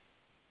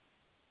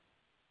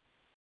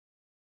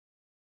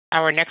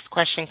 Our next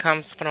question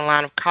comes from the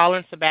line of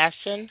Colin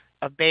Sebastian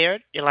of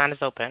Baird. Your line is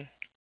open.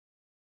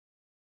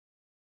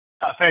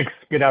 Thanks.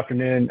 Good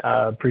afternoon.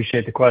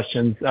 Appreciate the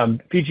questions.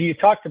 Fidji, you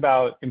talked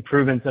about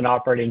improvements in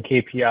operating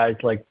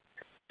KPIs like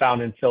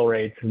found and fill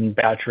rates and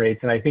batch rates,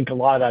 and I think a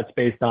lot of that's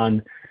based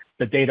on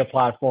the data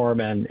platform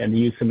and the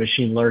use of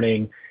machine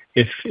learning.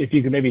 If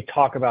you could maybe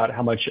talk about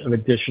how much of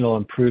additional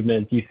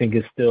improvement you think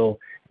is still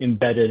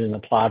embedded in the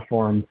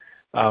platform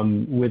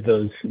with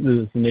those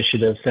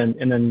initiatives.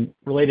 And then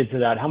related to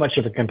that, how much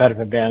of a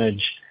competitive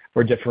advantage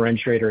or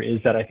differentiator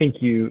is that? I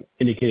think you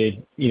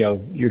indicated,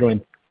 you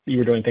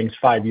were doing things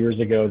 5 years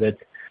ago that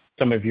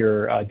some of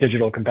your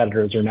digital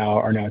competitors are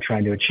now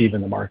trying to achieve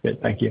in the market.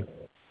 Thank you.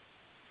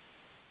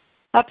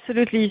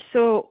 Absolutely.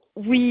 So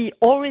we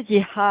already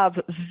have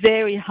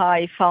very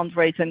high found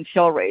rates and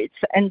fill rates.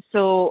 And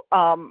so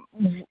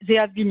they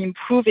have been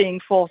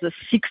improving for the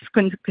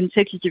 6th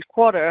consecutive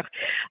quarter.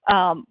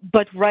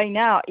 But right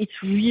now, it's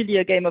really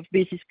a game of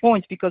basis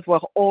points because we're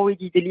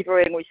already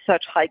delivering with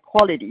such high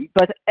quality.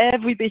 But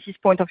every basis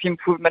point of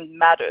improvement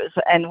matters.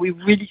 And we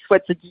really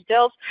sweat the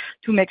details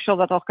to make sure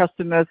that our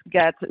customers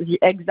get the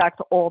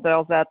exact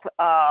order that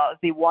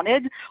they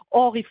wanted.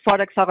 Or if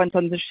products aren't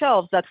on the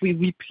shelves, that we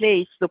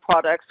replace the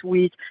products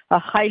with a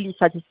highly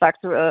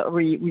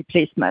satisfactory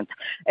replacement.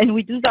 And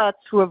we do that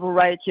through a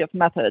variety of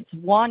methods.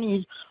 One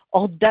is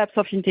our depth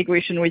of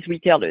integration with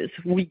retailers.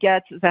 We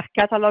get their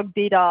catalog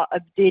data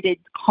updated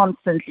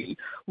constantly.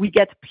 We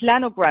get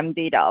planogram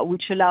data,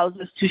 which allows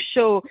us to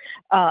show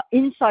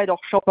inside our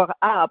shopper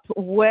app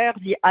where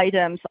the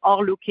items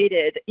are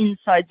located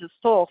inside the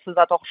store so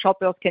that our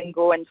shoppers can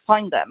go and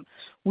find them.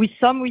 With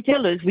some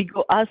retailers, we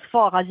go as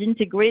far as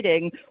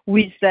integrating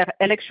with their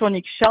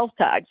electronic shelf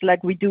tags,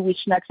 like we do with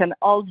Schnucks and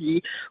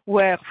Aldi,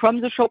 where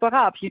from the shopper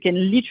app, you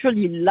can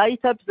literally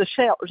light up the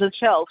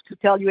shelf to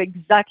tell you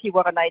exactly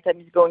where an item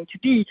is going going to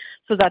be,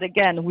 so that,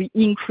 again, we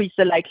increase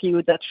the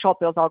likelihood that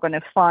shoppers are going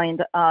to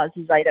find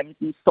these items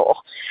in store.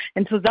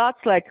 And so that's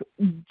like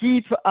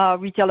deep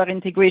retailer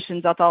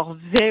integrations that are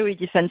very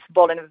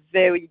defensible and a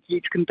very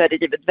deep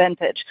competitive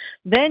advantage.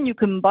 Then you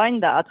combine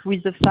that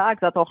with the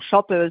fact that our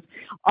shoppers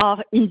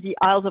are in the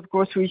aisles of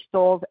grocery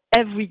stores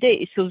every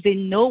day, so they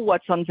know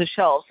what's on the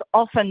shelves,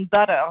 often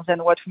better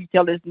than what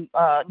retailers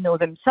know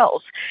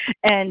themselves.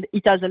 And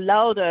it has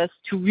allowed us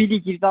to really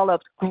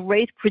develop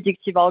great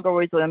predictive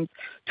algorithms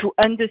to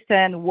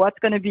understand what's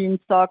going to be in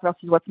stock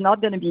versus what's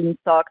not going to be in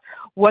stock,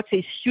 what's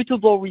a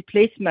suitable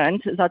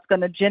replacement that's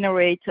going to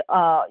generate,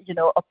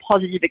 a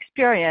positive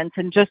experience.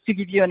 And just to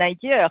give you an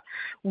idea,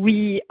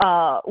 we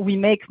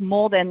make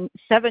more than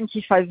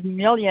 75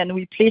 million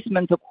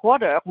replacements a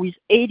quarter with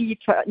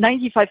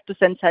 95%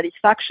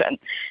 satisfaction.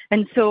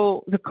 And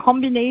so the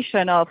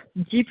combination of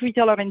deep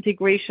retailer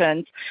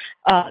integrations,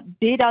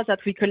 data that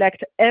we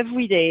collect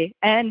every day,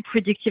 and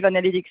predictive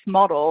analytics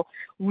model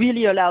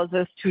really allows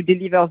us to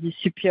deliver this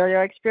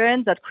superior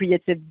experience that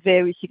creates a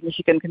very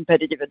significant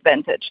competitive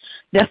advantage.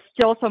 There's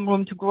still some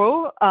room to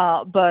grow,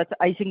 but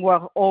I think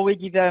we're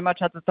already very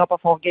much at the top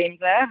of our game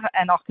there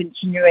and are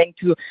continuing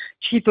to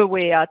chip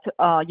away at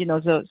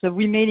the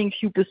remaining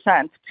few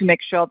percent to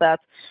make sure that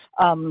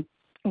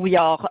we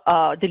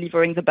are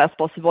delivering the best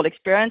possible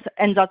experience.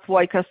 And that's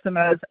why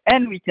customers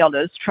and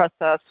retailers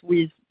trust us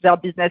with their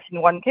business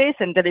in one case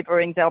and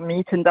delivering their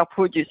meat and their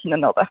produce in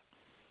another.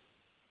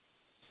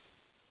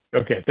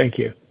 Okay, thank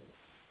you.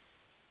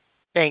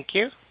 Thank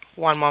you.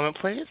 One moment,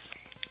 please.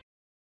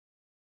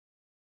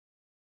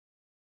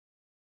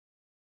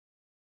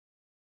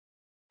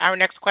 Our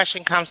next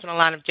question comes from the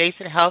line of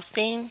Jason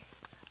Helfstein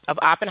of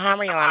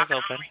Oppenheimer. Your line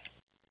is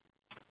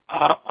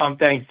open.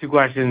 Thanks. Two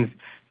questions.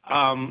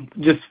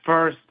 Just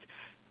first,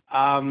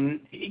 can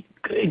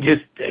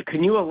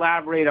you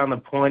elaborate on the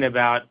point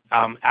about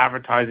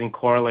advertising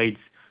correlates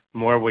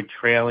more with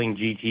trailing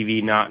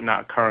GTV,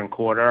 not current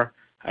quarter?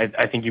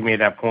 I think you made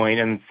that point.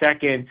 And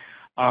second,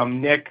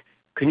 Nick,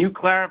 can you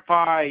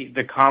clarify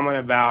the comment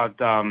about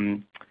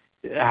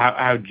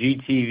how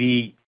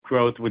GTV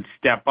growth would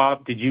step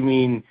up? Did you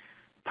mean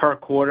per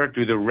quarter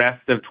through the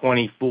rest of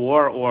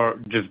 24 or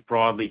just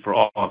broadly for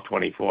all of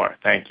 24?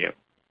 Thank you.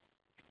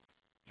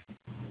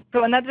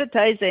 So in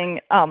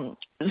advertising,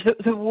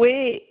 the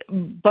way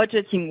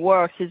budgeting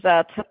works is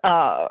that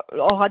our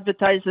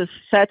advertisers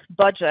set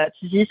budgets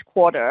this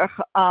quarter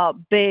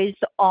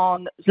based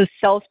on the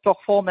sales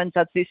performance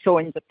that they saw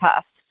in the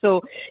past.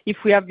 So if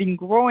we have been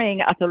growing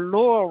at a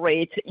lower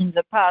rate in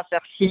the past, they're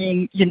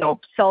seeing,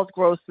 sales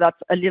growth that's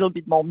a little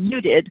bit more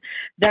muted.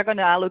 They're going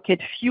to allocate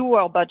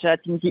fewer budget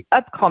in the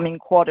upcoming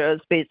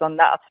quarters based on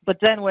that. But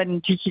then when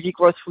GTV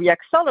growth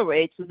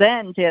reaccelerates,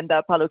 then they end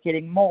up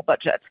allocating more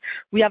budget.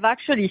 We have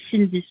actually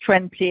seen this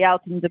trend play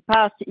out in the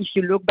past. If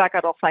you look back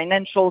at our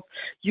financials,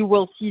 you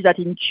will see that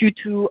in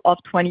Q2 of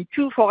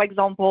 22, for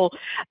example,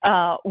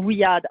 we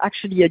had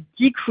actually a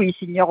decrease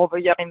in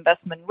year-over-year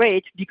investment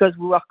rate because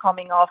we were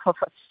coming off of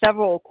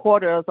several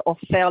quarters of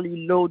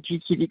fairly low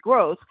GTV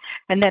growth.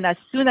 And then as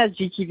soon as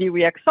GTV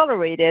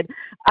reaccelerated,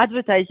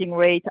 advertising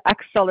rate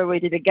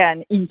accelerated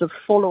again in the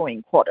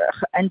following quarter.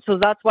 And so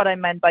that's what I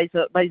meant by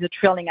the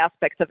trailing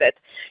aspect of it.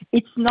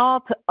 It's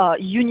not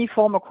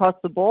uniform across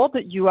the board.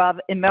 You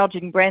have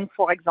emerging brands,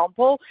 for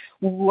example,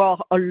 who are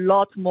a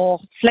lot more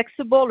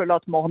flexible, a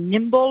lot more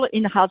nimble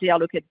in how they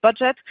allocate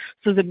budget.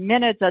 So the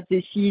minute that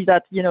they see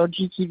that,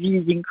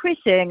 GTV is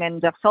increasing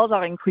and their sales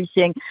are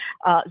increasing,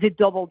 they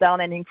double down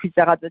and increase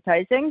their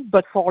advertising.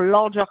 But for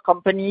larger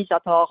companies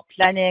that are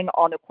planning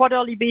on a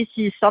quarterly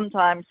basis,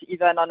 sometimes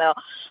even on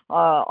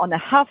a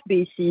half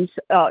basis,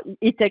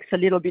 it takes a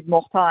little bit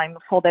more time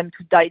for them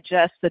to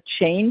digest the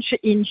change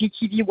in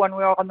GTV one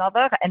way or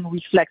another and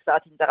reflect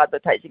that in their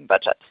advertising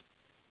budget.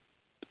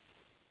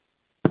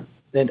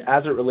 And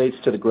as it relates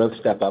to the growth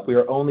step up, we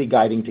are only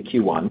guiding to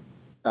Q1.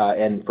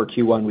 And for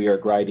Q1, we are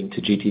guiding to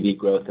GTV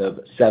growth of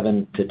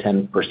 7 to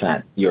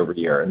 10% year over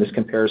year. And this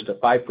compares to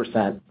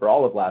 5% for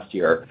all of last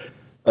year.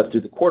 But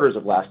through the quarters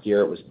of last year,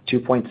 it was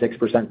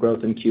 2.6%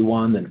 growth in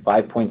Q1, then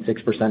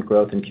 5.6%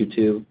 growth in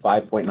Q2,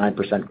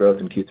 5.9% growth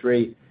in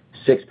Q3,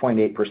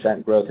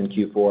 6.8% growth in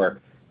Q4.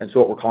 And so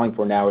what we're calling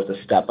for now is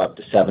a step up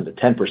to 7 to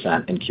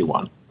 10% in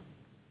Q1.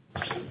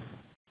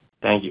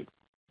 Thank you.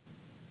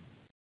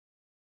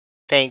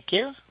 Thank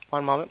you.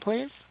 One moment,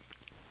 please.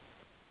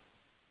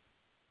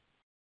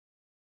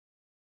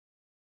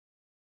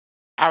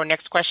 Our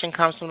next question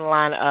comes from the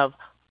line of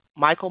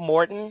Michael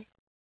Morton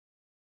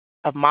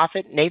of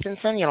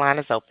MoffettNathanson. Your line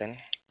is open.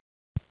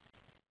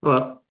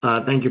 Well,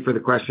 thank you for the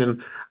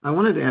question. I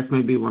wanted to ask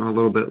maybe one a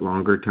little bit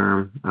longer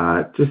term,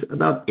 just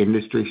about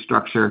industry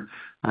structure.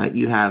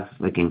 You have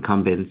like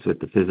incumbents with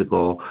the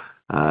physical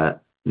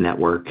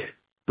network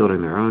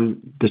building their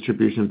own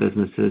distribution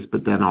businesses,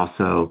 but then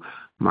also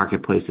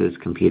marketplaces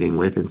competing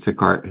with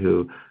Instacart,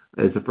 who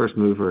is the first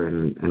mover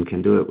and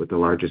can do it with the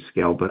largest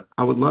scale. But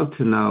I would love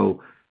to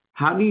know,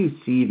 how do you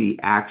see the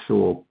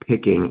actual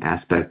picking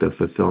aspect of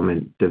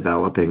fulfillment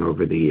developing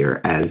over the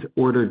year as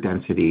order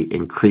density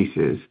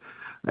increases?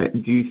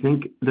 Do you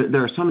think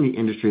there are so many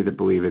industry that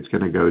believe it's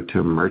going to go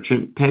to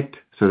merchant picked,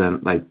 so then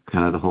like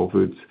kind of the Whole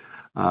Foods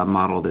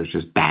model, there's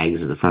just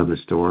bags at the front of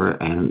the store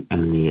and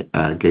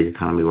the gig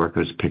economy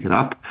workers pick it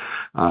up?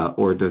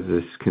 Or does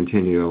this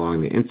continue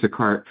along the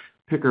Instacart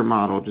picker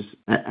model? Just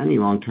any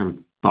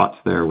long-term thoughts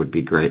there would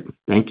be great.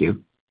 Thank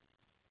you.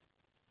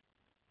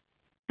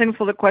 Thanks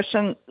for the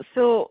question.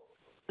 So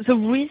the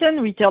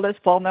reason retailers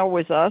partner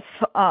with us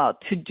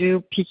to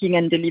do picking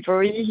and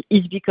delivery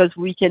is because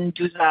we can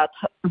do that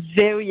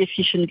very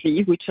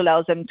efficiently, which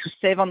allows them to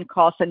save on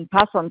costs and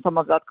pass on some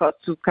of that cost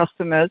to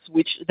customers,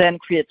 which then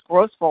creates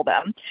growth for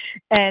them,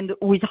 and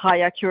with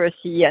high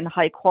accuracy and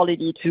high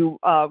quality to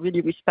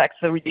really respect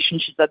the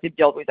relationships that they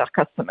build with our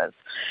customers.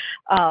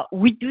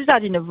 We do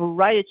that in a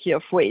variety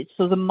of ways.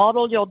 So the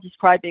model you're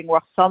describing,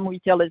 where some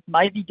retailers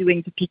might be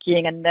doing the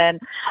picking and then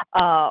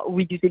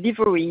we do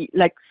delivery,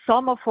 like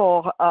some of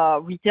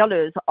our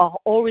retailers are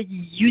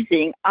already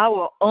using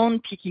our own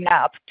picking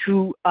app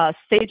to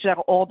stage their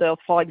order,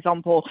 for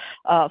example,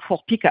 for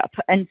pickup.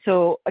 And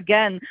so,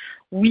 again,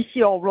 we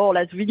see our role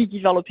as really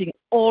developing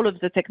all of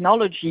the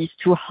technologies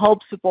to help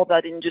support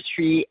that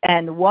industry.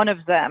 And one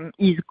of them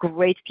is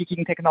great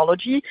picking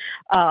technology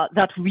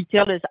that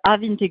retailers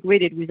have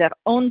integrated with their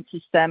own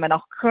system and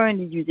are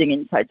currently using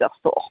inside their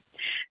store.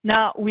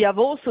 Now, we have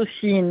also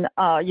seen,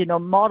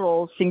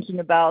 models thinking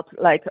about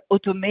like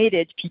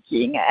automated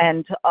picking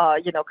and,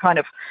 kind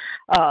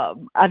of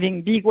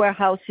having big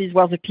warehouses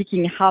where the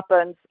picking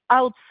happens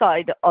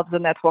outside of the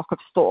network of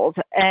stores.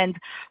 And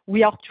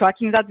we are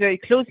tracking that very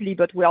closely,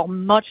 but we are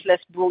much less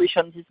bullish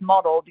on this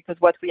model because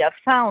what we have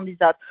found is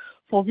that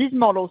for these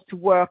models to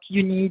work,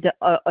 you need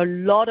a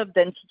lot of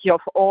density of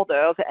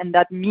orders, and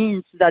that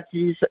means that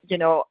these,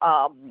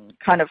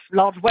 kind of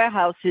large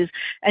warehouses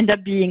end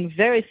up being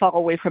very far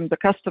away from the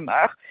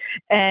customer,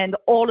 and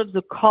all of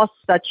the costs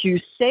that you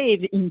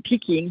save in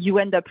picking, you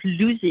end up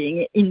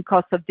losing in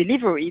cost of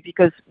delivery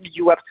because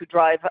you have to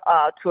drive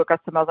to a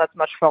customer that's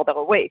much further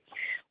away.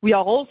 We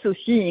are also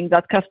seeing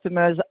that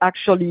customers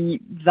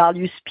actually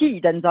value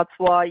speed, and that's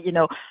why,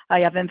 I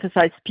have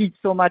emphasized speed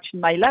so much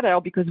in my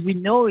letter, because we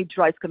know it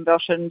drives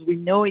conversions, we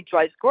know it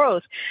drives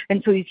growth.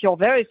 And so if you're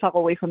very far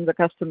away from the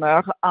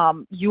customer,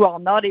 you are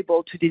not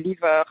able to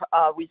deliver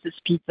with the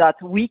speed that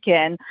we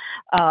can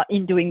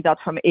in doing that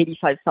from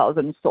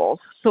 85,000 stores.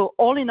 So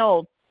all in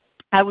all,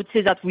 I would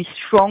say that we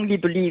strongly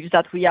believe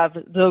that we have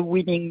the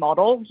winning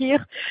model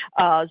here,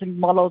 the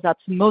model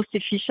that's most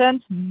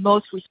efficient,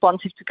 most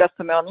responsive to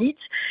customer needs,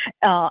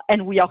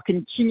 and we are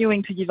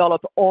continuing to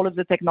develop all of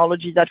the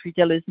technology that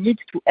retailers need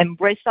to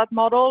embrace that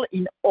model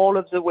in all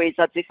of the ways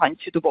that they find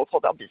suitable for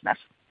their business.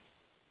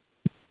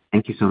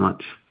 Thank you so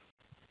much.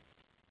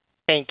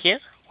 Thank you.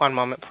 One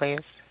moment, please.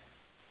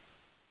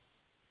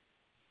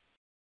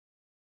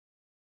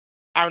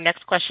 Our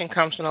next question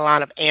comes from the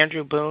line of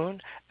Andrew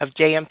Boone of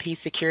JMP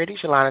Securities.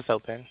 Your line is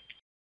open.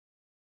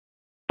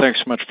 Thanks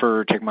so much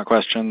for taking my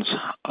questions.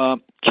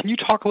 Can you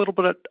talk a little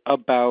bit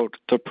about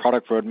the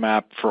product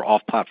roadmap for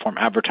off-platform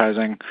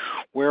advertising?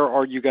 Where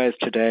are you guys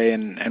today,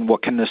 and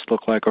what can this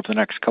look like over the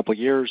next couple of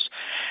years?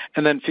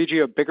 And then, Fidji,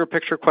 a bigger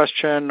picture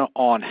question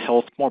on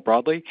health more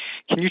broadly.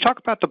 Can you talk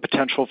about the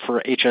potential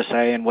for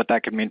HSA and what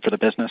that could mean for the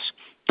business?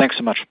 Thanks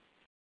so much.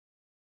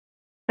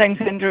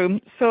 Thanks, Andrew.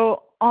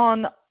 So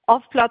on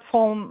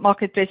off-platform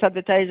marketplace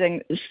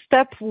advertising,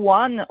 step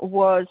one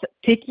was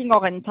taking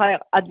our entire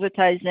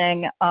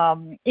advertising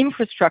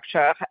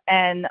infrastructure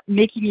and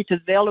making it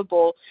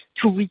available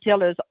to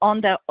retailers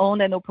on their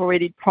own and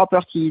operated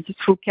properties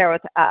through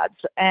Carrot Ads.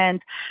 And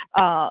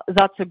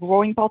that's a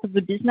growing part of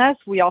the business.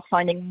 We are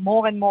finding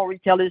more and more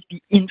retailers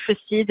be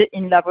interested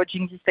in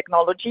leveraging this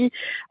technology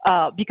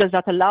because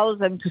that allows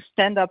them to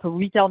stand up a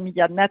retail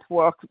media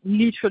network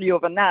literally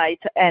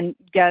overnight and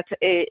get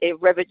a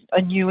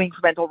new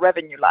incremental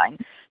revenue line.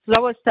 So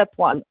that was step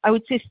one. I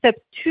would say step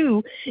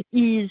two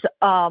is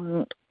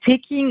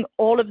taking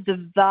all of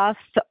the vast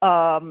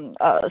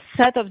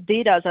set of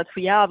data that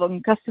we have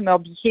on customer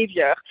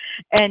behavior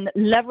and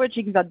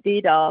leveraging that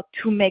data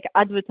to make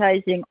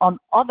advertising on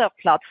other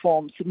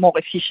platforms more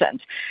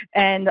efficient.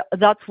 And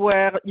that's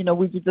where,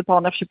 we did the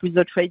partnership with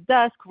The Trade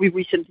Desk. We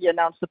recently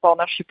announced a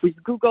partnership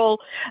with Google,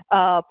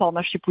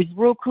 partnership with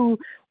Roku,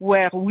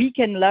 where we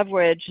can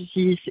leverage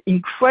these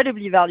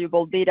incredibly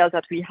valuable data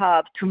that we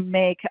have to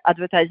make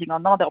advertising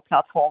on other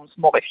platforms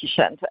more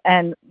efficient.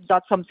 And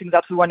that's something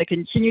that we want to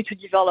continue to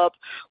develop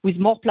with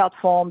more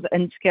platforms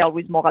and scale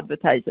with more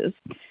advertisers.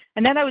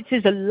 And then I would say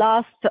the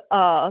last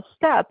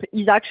step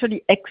is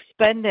actually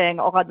expanding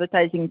our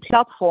advertising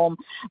platform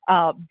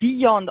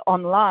beyond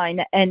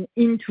online and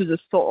into the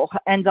store.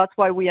 And that's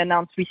why we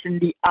announced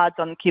recently ads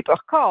on Caper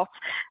Carts.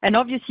 And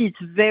obviously, it's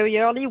very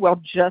early. We're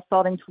just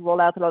starting to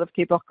roll out a lot of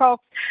Caper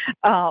Carts.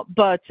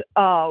 But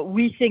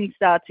we think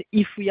that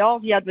if we are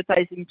the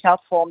advertising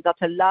platform that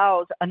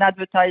allows an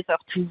advertiser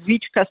to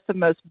reach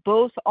customers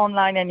both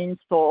online and in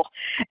store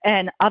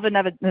and have an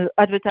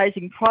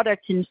advertising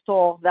product in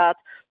store that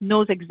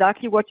knows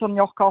exactly what's on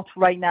your cart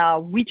right now,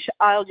 which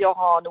aisle you're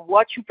on,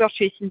 what you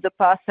purchased in the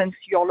past, and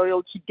your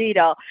loyalty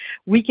data,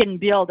 we can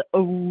build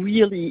a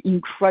really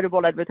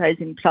incredible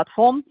advertising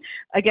platform.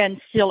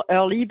 Again, still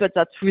early, but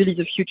that's really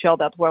the future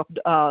that we're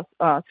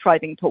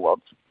striving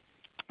towards.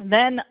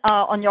 Then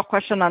on your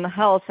question on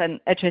health and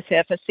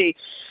HSA, FSA,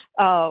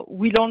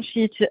 we launched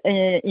it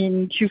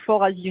in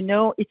Q4, as you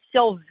know. It's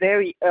still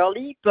very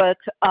early, but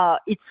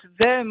it's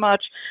very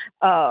much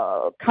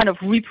kind of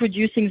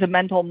reproducing the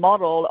mental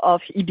model of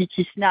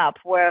EBT SNAP,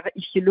 where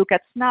if you look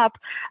at SNAP,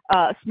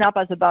 SNAP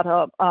has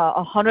about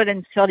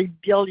 130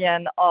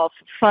 billion of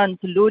funds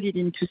loaded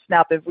into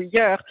SNAP every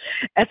year.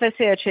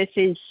 FSA,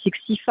 HSA is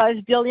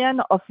 65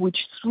 billion, of which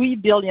 3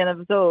 billion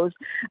of those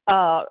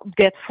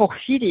get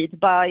forfeited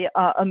by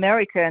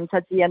Americans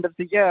at the end of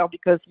the year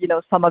because,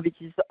 some of it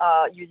is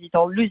use it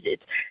or lose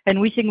it.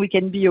 And we think we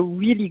can be a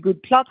really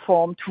good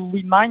platform to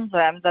remind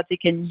them that they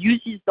can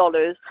use these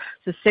dollars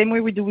the same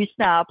way we do with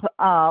SNAP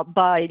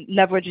by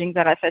leveraging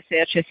their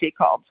FSA, HSA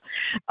cards.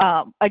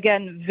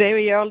 Again,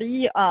 very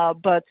early,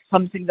 but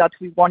something that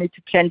we wanted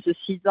to plant the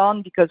seeds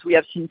on because we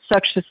have seen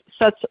such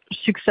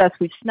success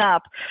with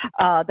SNAP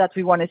that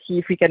we want to see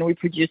if we can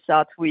reproduce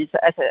that with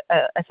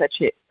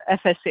FSA,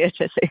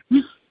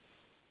 HSA.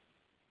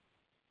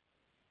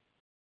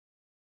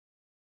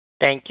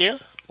 Thank you.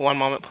 One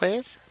moment,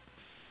 please.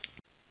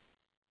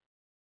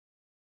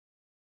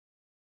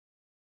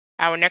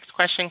 Our next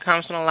question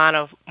comes from the line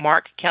of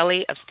Mark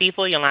Kelley of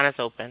Stifel. Your line is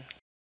open.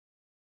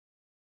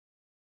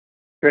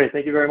 Great.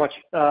 Thank you very much.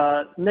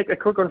 Nick, a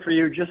quick one for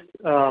you just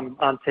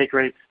on take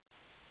rates.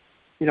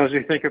 As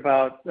we think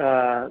about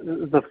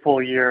the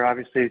full year,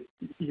 obviously,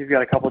 you've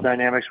got a couple of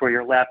dynamics where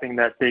you're lapping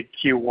that big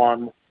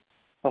Q1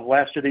 of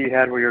last year that you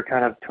had where you're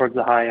kind of towards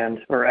the high end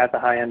or at the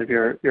high end of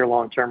your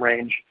long-term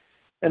range.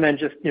 And then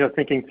just,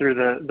 thinking through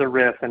the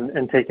RIF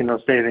and taking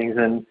those savings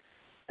and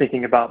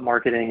thinking about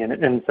marketing and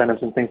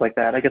incentives and things like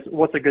that. I guess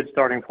what's a good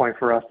starting point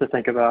for us to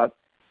think about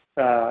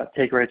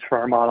take rates for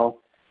our model?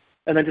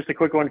 And then just a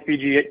quick one,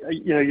 Fiji,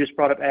 you just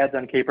brought up ads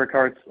on Caper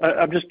Carts.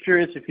 I'm just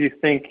curious if you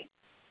think,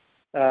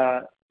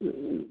 are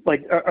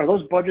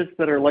those budgets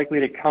that are likely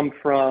to come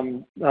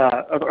from,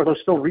 are those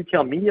still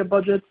retail media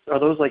budgets? Are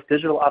those like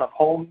digital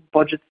out-of-home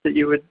budgets that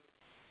you would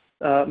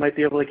might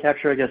be able to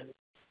capture? I guess,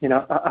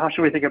 how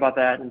should we think about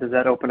that, and does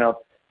that open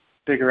up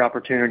bigger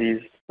opportunities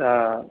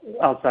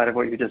outside of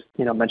what you just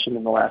mentioned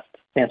in the last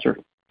answer?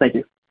 Thank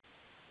you.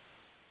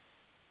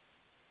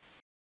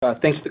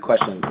 Thanks for the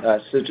question.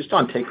 So just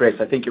on take rates,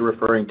 I think you're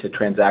referring to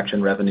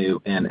transaction revenue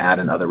and ad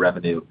and other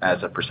revenue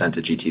as a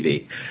percentage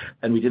GTV.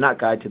 And we did not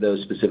guide to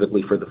those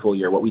specifically for the full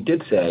year. What we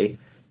did say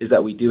is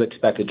that we do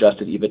expect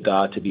adjusted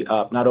EBITDA to be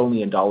up, not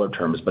only in dollar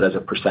terms, but as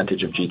a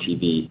percentage of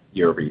GTV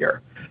year over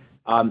year.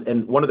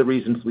 And one of the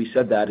reasons we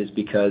said that is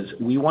because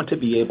we want to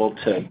be able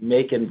to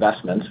make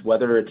investments,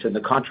 whether it's in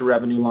the contra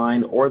revenue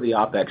line or the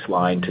OpEx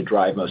line, to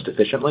drive most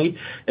efficiently,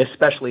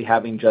 especially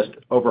having just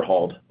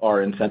overhauled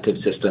our incentive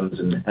systems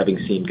and having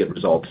seen good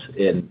results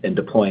in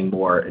deploying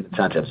more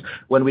incentives.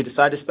 When we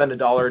decide to spend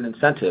 $1 in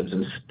incentives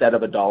instead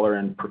of $1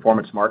 in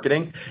performance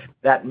marketing,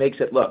 that makes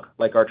it look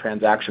like our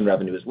transaction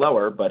revenue is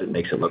lower, but it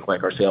makes it look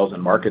like our sales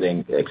and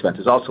marketing expense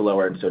is also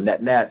lower. And so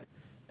net,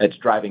 it's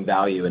driving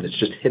value, and it's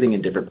just hitting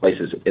in different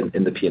places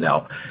in the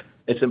P&L.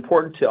 It's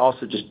important to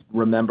also just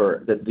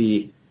remember that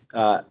the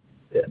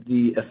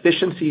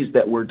efficiencies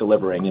that we're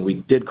delivering, and we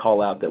did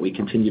call out that we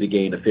continue to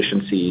gain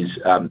efficiencies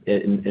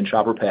in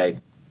Shopper Pay,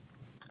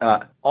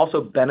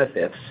 also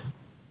benefits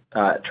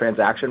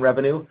transaction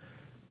revenue.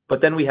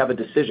 But then we have a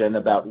decision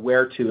about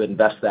where to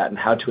invest that and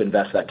how to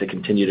invest that to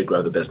continue to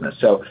grow the business.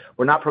 So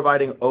we're not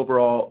providing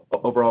overall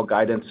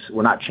guidance.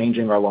 We're not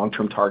changing our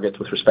long-term targets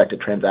with respect to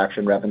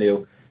transaction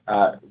revenue.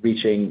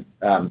 Reaching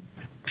 6.5%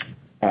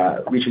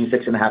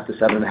 to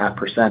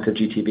 7.5% of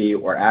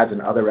GTV, or ads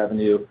and other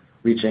revenue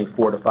reaching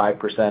 4% to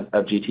 5%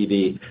 of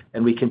GTV,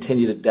 and we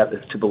continue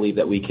to believe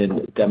that we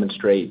can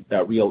demonstrate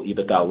real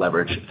EBITDA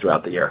leverage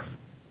throughout the year.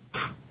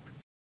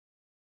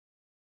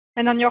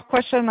 And on your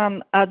question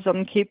on ads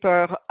on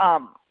Caper,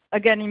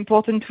 again,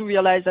 important to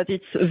realize that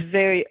it's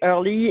very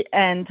early,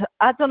 and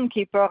ads on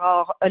Caper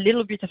are a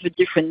little bit of a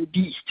different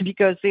beast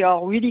because they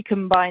are really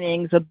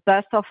combining the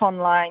best of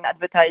online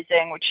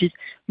advertising, which is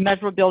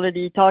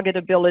measurability,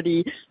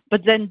 targetability,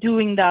 but then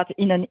doing that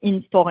in an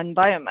in-store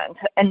environment.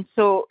 And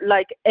so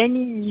like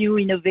any new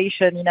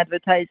innovation in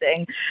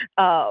advertising,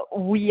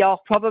 we are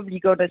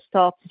probably going to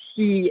start to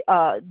see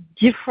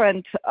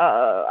different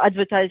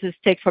advertisers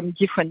take from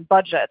different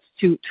budgets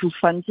to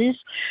fund this.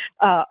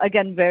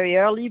 Again, very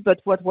early,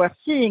 but what we're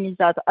seeing is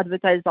that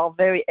advertisers are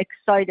very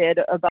excited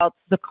about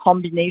the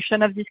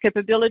combination of these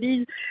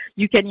capabilities.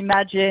 You can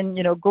imagine,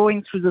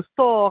 going through the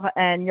store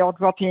and you're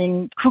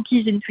dropping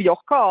cookies into your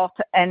cart,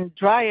 and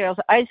Dreyer's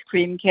ice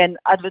cream can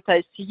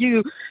advertise to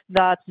you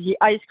that the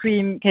ice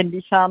cream can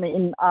be found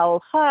in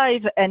aisle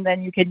 5, and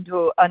then you can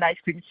do an ice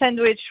cream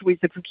sandwich with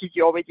the cookies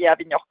you already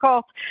have in your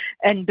cart.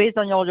 And based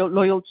on your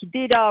loyalty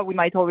data, we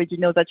might already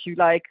know that you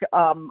like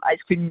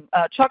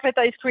chocolate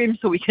ice cream,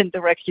 so we can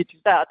direct you to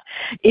that.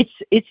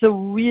 It's a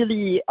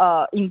really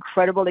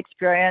incredible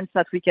experience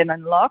that we can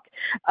unlock,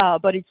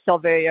 but it's still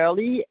very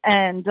early.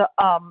 And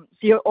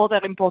the other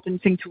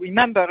important thing to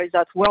remember is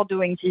that we're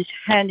doing this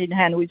hand in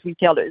hand with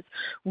retailers.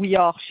 We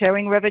are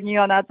sharing revenue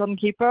on Ads on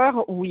Keeper.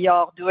 We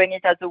are doing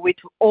it as a way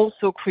to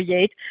also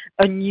create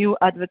a new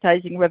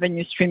advertising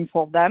revenue stream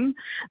for them.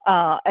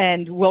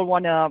 And we'll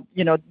want to,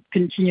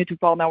 continue to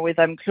partner with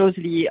them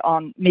closely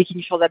on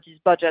making sure that these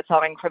budgets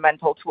are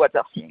incremental to what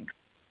they're seeing.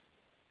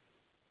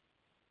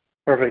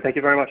 Perfect. Thank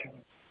you very much.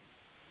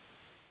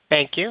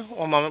 Thank you.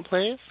 One moment,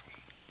 please.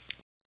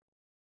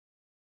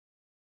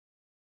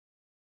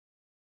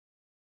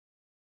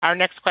 Our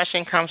next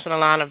question comes from the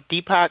line of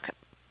Deepak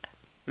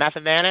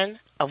Mathivanan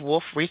of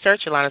Wolfe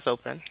Research. Your line is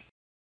open.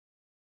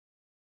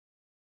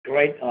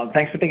 Great.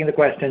 Thanks for taking the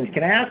questions.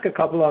 Can I ask a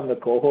couple on the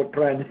cohort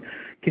trends?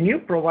 Can you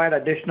provide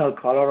additional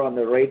color on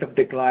the rate of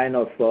decline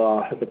of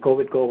the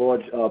COVID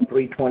cohorts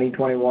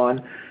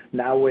pre-2021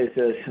 now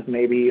versus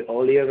maybe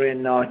earlier in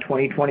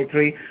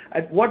 2023?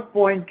 At what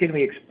point can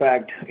we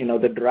expect,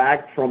 the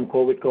drag from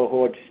COVID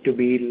cohorts to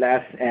be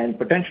less and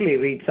potentially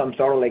reach some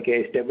sort of like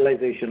a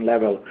stabilization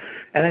level?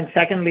 And then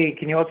secondly,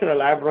 can you also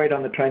elaborate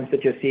on the trends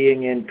that you're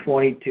seeing in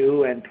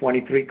 22 and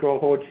 23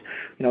 cohorts,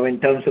 in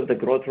terms of the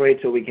growth rate,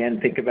 so we can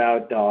think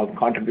about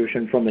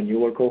contribution from the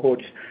newer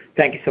cohorts?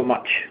 Thank you so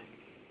much.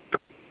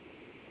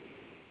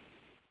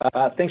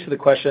 Thanks for the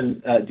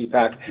question,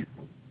 Deepak.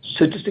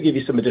 So just to give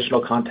you some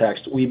additional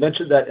context, we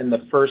mentioned that in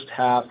the first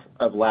half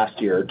of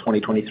last year,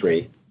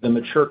 2023, the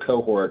mature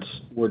cohorts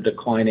were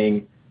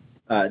declining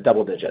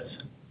double digits,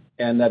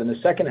 and that in the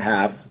second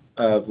half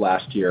of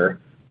last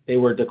year, they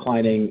were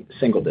declining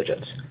single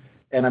digits.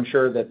 And I'm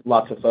sure that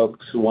lots of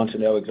folks who want to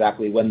know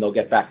exactly when they'll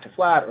get back to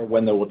flat or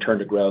when they'll return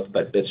to growth,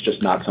 but it's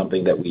just not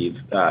something that we've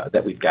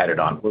guided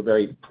on. We're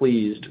very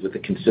pleased with the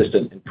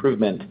consistent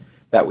improvement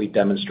that we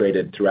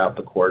demonstrated throughout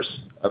the course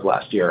of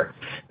last year.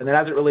 And then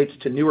as it relates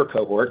to newer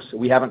cohorts,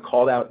 we haven't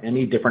called out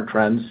any different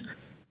trends.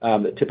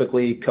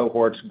 Typically,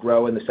 cohorts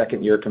grow in the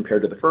second year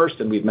compared to the first,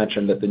 and we've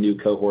mentioned that the new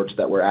cohorts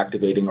that we're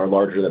activating are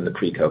larger than the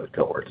pre-COVID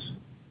cohorts.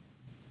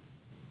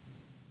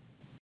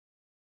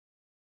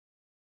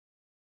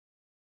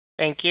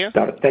 Thank you.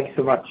 Got it. Thank you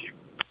so much.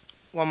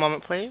 One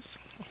moment, please.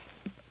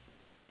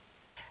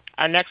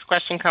 Our next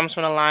question comes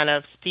from the line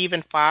of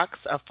Stephen Fox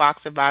of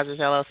Fox Advisors,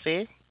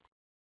 LLC.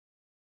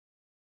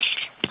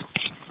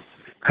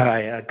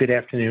 Hi, good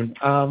afternoon.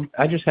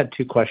 I just had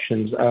two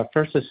questions.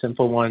 First, a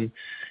simple one.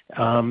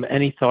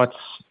 Any thoughts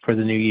for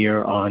the new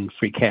year on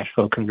free cash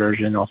flow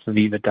conversion off of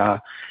EBITDA?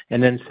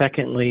 And then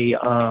secondly,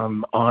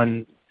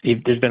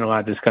 there's been a lot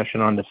of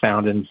discussion on the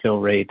found and fill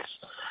rates.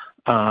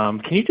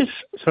 Can you just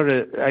sort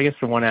of, I guess,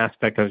 for one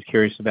aspect I was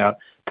curious about,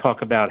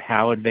 talk about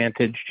how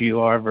advantaged you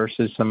are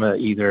versus some of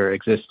either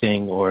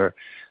existing or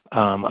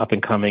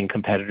up-and-coming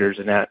competitors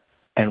in that,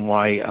 and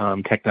why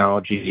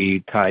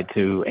technology tied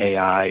to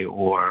AI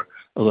or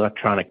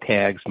electronic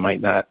tags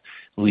might not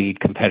lead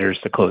competitors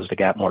to close the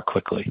gap more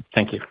quickly?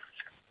 Thank you.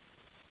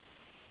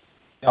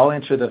 I'll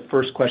answer the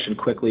first question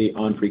quickly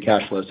on free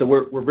cash flow. So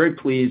we're very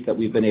pleased that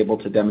we've been able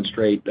to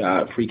demonstrate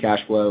free cash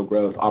flow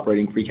growth,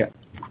 operating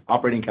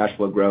cash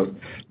flow growth,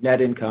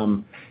 net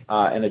income,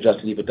 and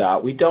adjusted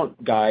EBITDA. We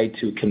don't guide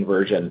to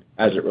conversion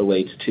as it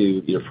relates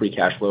to free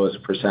cash flow as a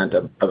percent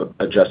of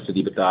adjusted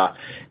EBITDA.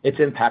 It's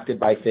impacted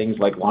by things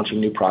like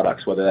launching new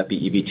products, whether that be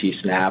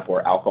EBT SNAP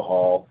or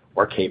alcohol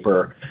or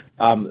Caper.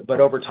 But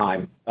over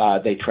time,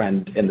 they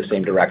trend in the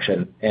same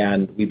direction,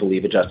 and we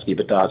believe adjusted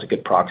EBITDA is a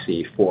good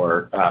proxy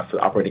for the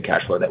operating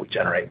cash flow that we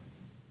generate.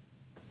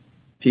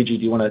 Fidji,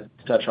 do you want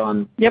to touch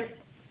on? Yep.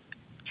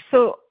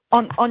 So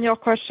on your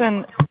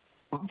question,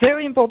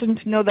 very important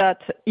to know that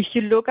if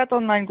you look at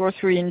online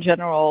grocery in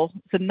general,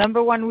 the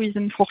number one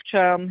reason for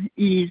churn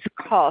is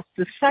cost.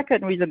 The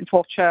second reason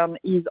for churn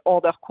is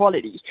order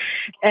quality.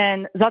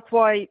 And that's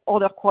why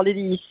order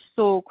quality is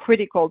so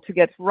critical to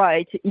get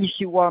right if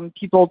you want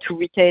people to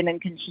retain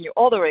and continue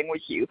ordering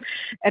with you.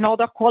 And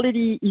order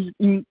quality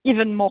is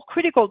even more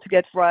critical to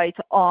get right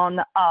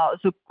on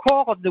the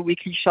core of the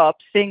weekly shop,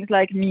 things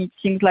like meat,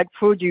 things like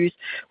produce,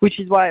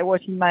 which is why I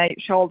was in my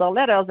shareholder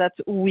letter that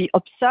we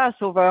obsess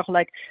over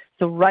like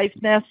the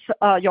ripeness,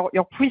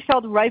 your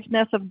preferred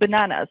ripeness of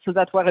bananas, so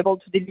that we're able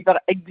to deliver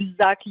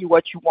exactly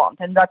what you want.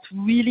 And that's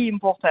really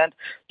important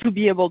to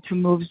be able to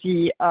move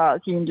the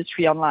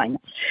industry online.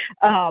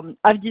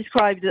 I've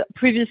described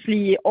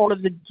previously all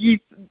of the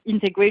deep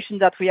integration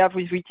that we have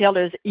with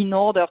retailers in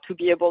order to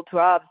be able to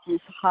have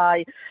this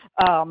high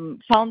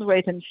found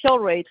rate and fill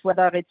rate,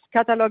 whether it's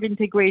catalog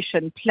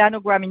integration,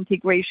 planogram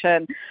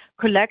integration,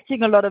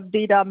 collecting a lot of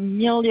data,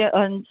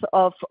 millions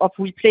of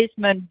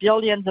replacement,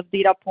 billions of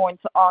data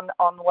points on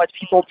what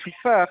people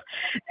prefer.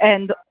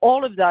 And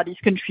all of that is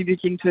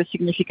contributing to a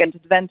significant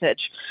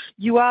advantage.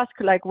 You ask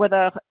like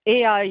whether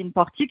AI in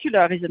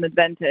particular is an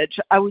advantage.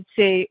 I would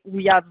say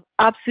we have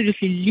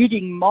absolutely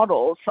leading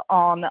models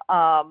on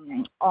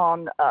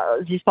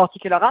this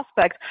particular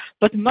aspect,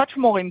 but much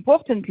more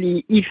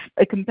importantly, if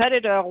a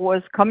competitor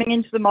was coming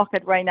into the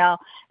market right now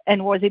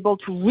and was able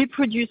to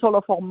reproduce all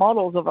of our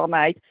models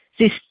overnight,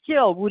 they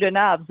still wouldn't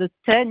have the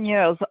 10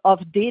 years of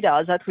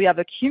data that we have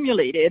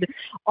accumulated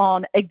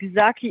on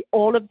exactly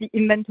all of the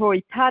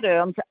inventory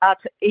patterns at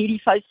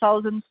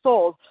 85,000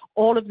 stores,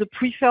 all of the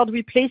preferred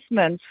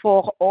replacements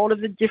for all of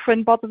the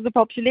different parts of the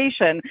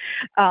population.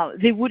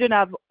 They wouldn't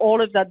have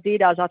all of that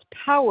data that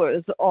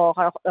powers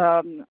our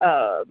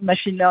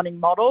machine learning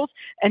models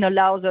and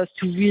allows us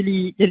to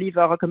really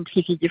deliver a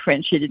completely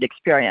differentiated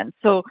experience.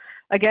 So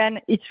again,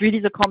 it's really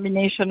the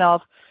combination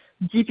of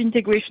deep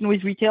integration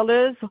with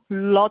retailers,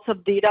 lots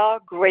of data,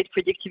 great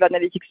predictive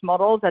analytics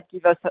models that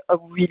give us a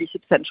really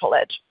substantial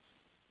edge.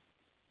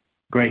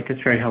 Great. That's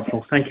very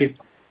helpful. Thank you.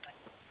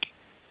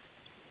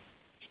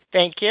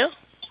 Thank you.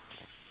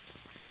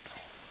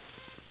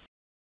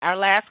 Our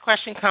last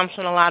question comes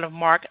from the line of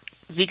Mark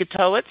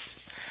Zgutowicz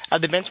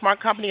of The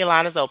Benchmark Company. Your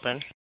line is open.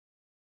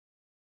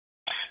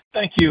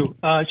 Thank you.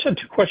 I just had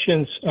two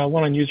questions,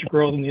 one on user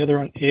growth and the other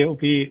on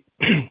AOV.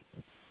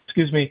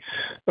 Excuse me.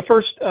 But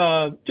first,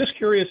 just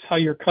curious how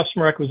your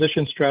customer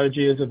acquisition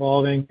strategy is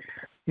evolving.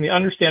 I mean,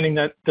 understanding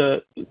that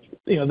the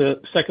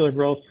secular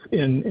growth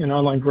in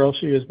online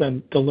grocery has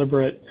been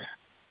deliberate,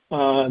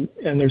 and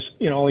there's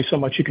only so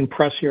much you can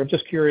press here. I'm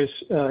just curious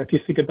if you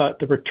think about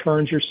the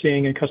returns you're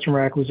seeing in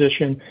customer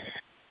acquisition,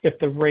 if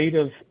the rate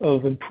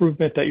of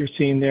improvement that you're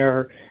seeing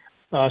there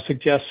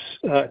suggests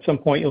at some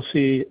point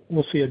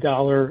we'll see a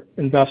dollar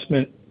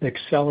investment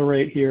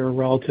accelerate here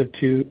relative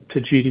to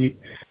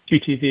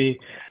GTV.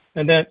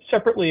 And then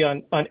separately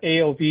on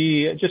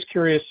AOV, just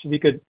curious if you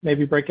could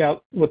maybe break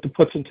out what the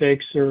puts and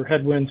takes or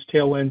headwinds,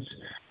 tailwinds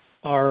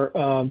are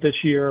this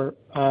year,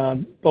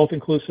 both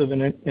inclusive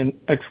and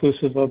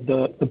exclusive of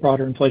the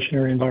broader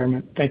inflationary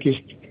environment. Thank you.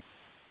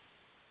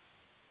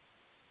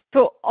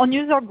 So on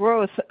user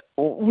growth,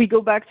 we go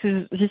back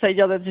to this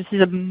idea that this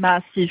is a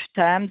massive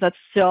TAM that's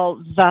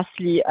still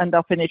vastly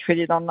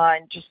underpenetrated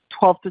online, just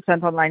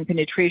 12% online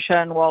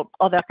penetration, while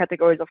other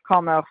categories of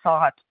commerce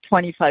are at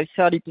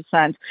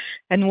 25-30%.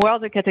 And we're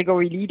the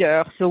category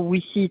leader, so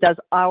we see it as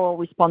our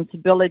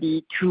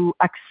responsibility to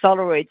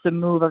accelerate the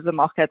move of the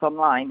market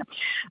online.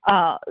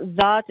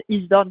 That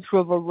is done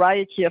through a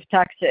variety of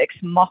tactics.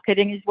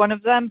 Marketing is one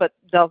of them, but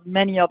there's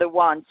many other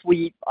ones.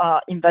 We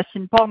invest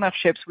in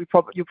partnerships.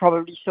 You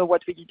probably saw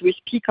what we did with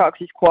Peacock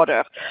this quarter.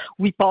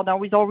 We partner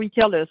with our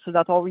retailers so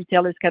that our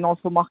retailers can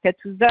also market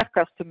to their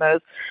customers,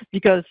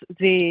 because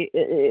there's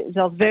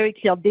very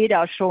clear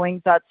data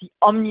showing that the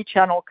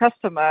omni-channel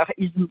customer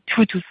is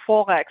 2 to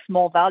 4x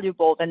more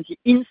valuable than the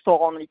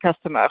in-store only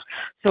customer.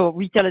 So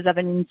retailers have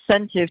an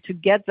incentive to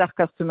get their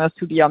customers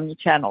to be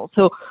omni-channel.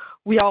 So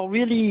we are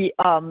really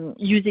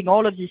using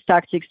all of these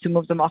tactics to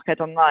move the market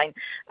online.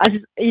 As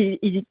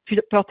it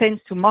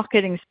pertains to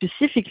marketing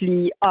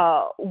specifically,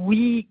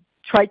 we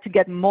try to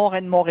get more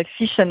and more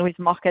efficient with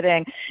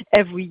marketing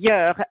every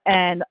year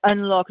and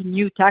unlock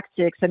new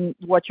tactics. And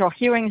what you're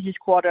hearing this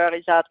quarter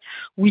is that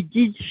we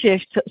did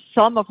shift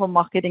some of our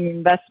marketing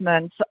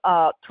investments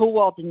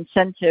toward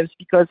incentives,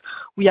 because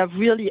we have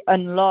really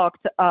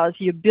unlocked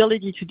the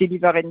ability to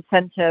deliver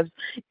incentives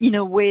in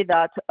a way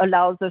that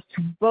allows us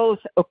to both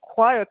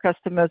acquire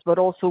customers but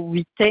also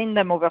retain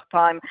them over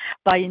time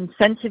by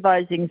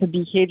incentivizing the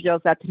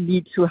behaviors that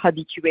lead to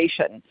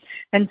habituation.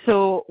 And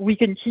so we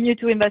continue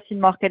to invest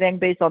in marketing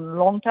based on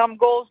long-term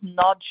goals,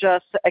 not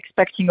just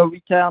expecting a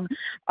return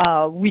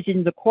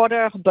within the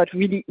quarter, but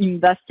really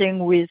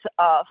investing with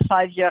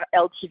 5-year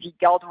LTV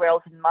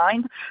guardrails in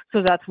mind,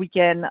 so that we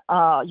can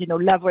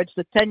leverage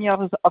the 10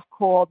 years of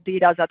core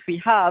data that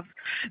we have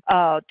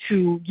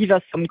to give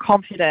us some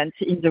confidence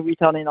in the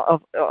return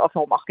of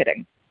our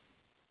marketing.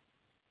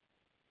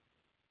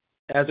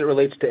 As it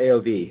relates to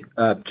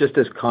AOV, just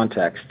as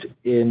context,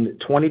 in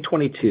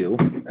 2022,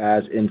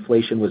 as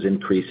inflation was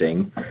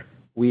increasing,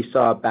 we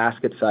saw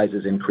basket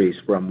sizes increase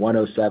from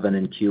 107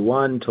 in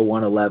Q1 to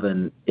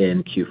 111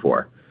 in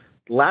Q4.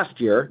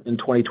 Last year, in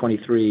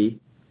 2023,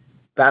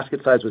 basket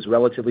size was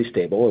relatively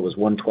stable. It was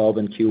 112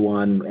 in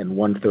Q1 and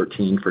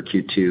 113 for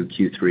Q2,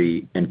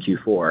 Q3, and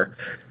Q4.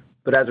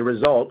 But as a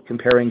result,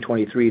 comparing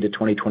 23 to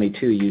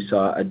 2022, you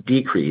saw a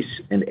decrease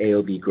in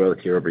AOV growth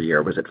year over year.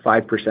 It was at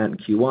 5% in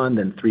Q1,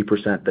 then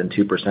 3%, then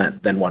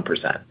 2%, then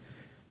 1%.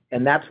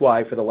 And that's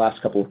why for the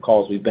last couple of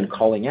calls, we've been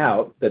calling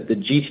out that the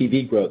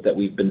GTV growth that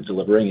we've been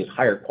delivering is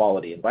higher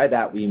quality. And by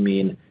that, we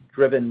mean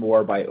driven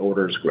more by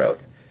orders growth.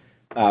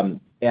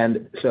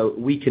 And so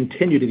we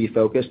continue to be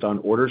focused on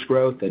orders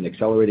growth and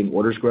accelerating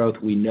orders growth.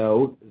 We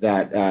know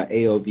that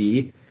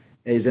AOV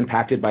is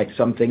impacted by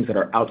some things that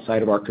are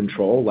outside of our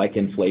control, like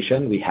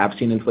inflation. We have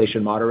seen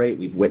inflation moderate.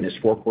 We've witnessed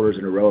 4 quarters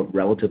in a row of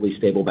relatively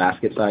stable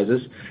basket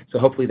sizes. So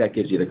hopefully that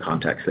gives you the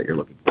context that you're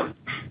looking for.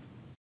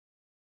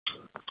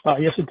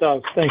 Yes, it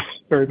does. Thanks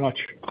very much.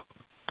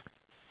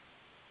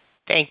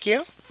 Thank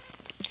you.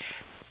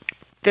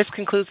 This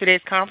concludes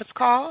today's conference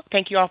call.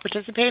 Thank you all for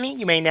participating.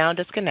 You may now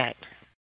disconnect.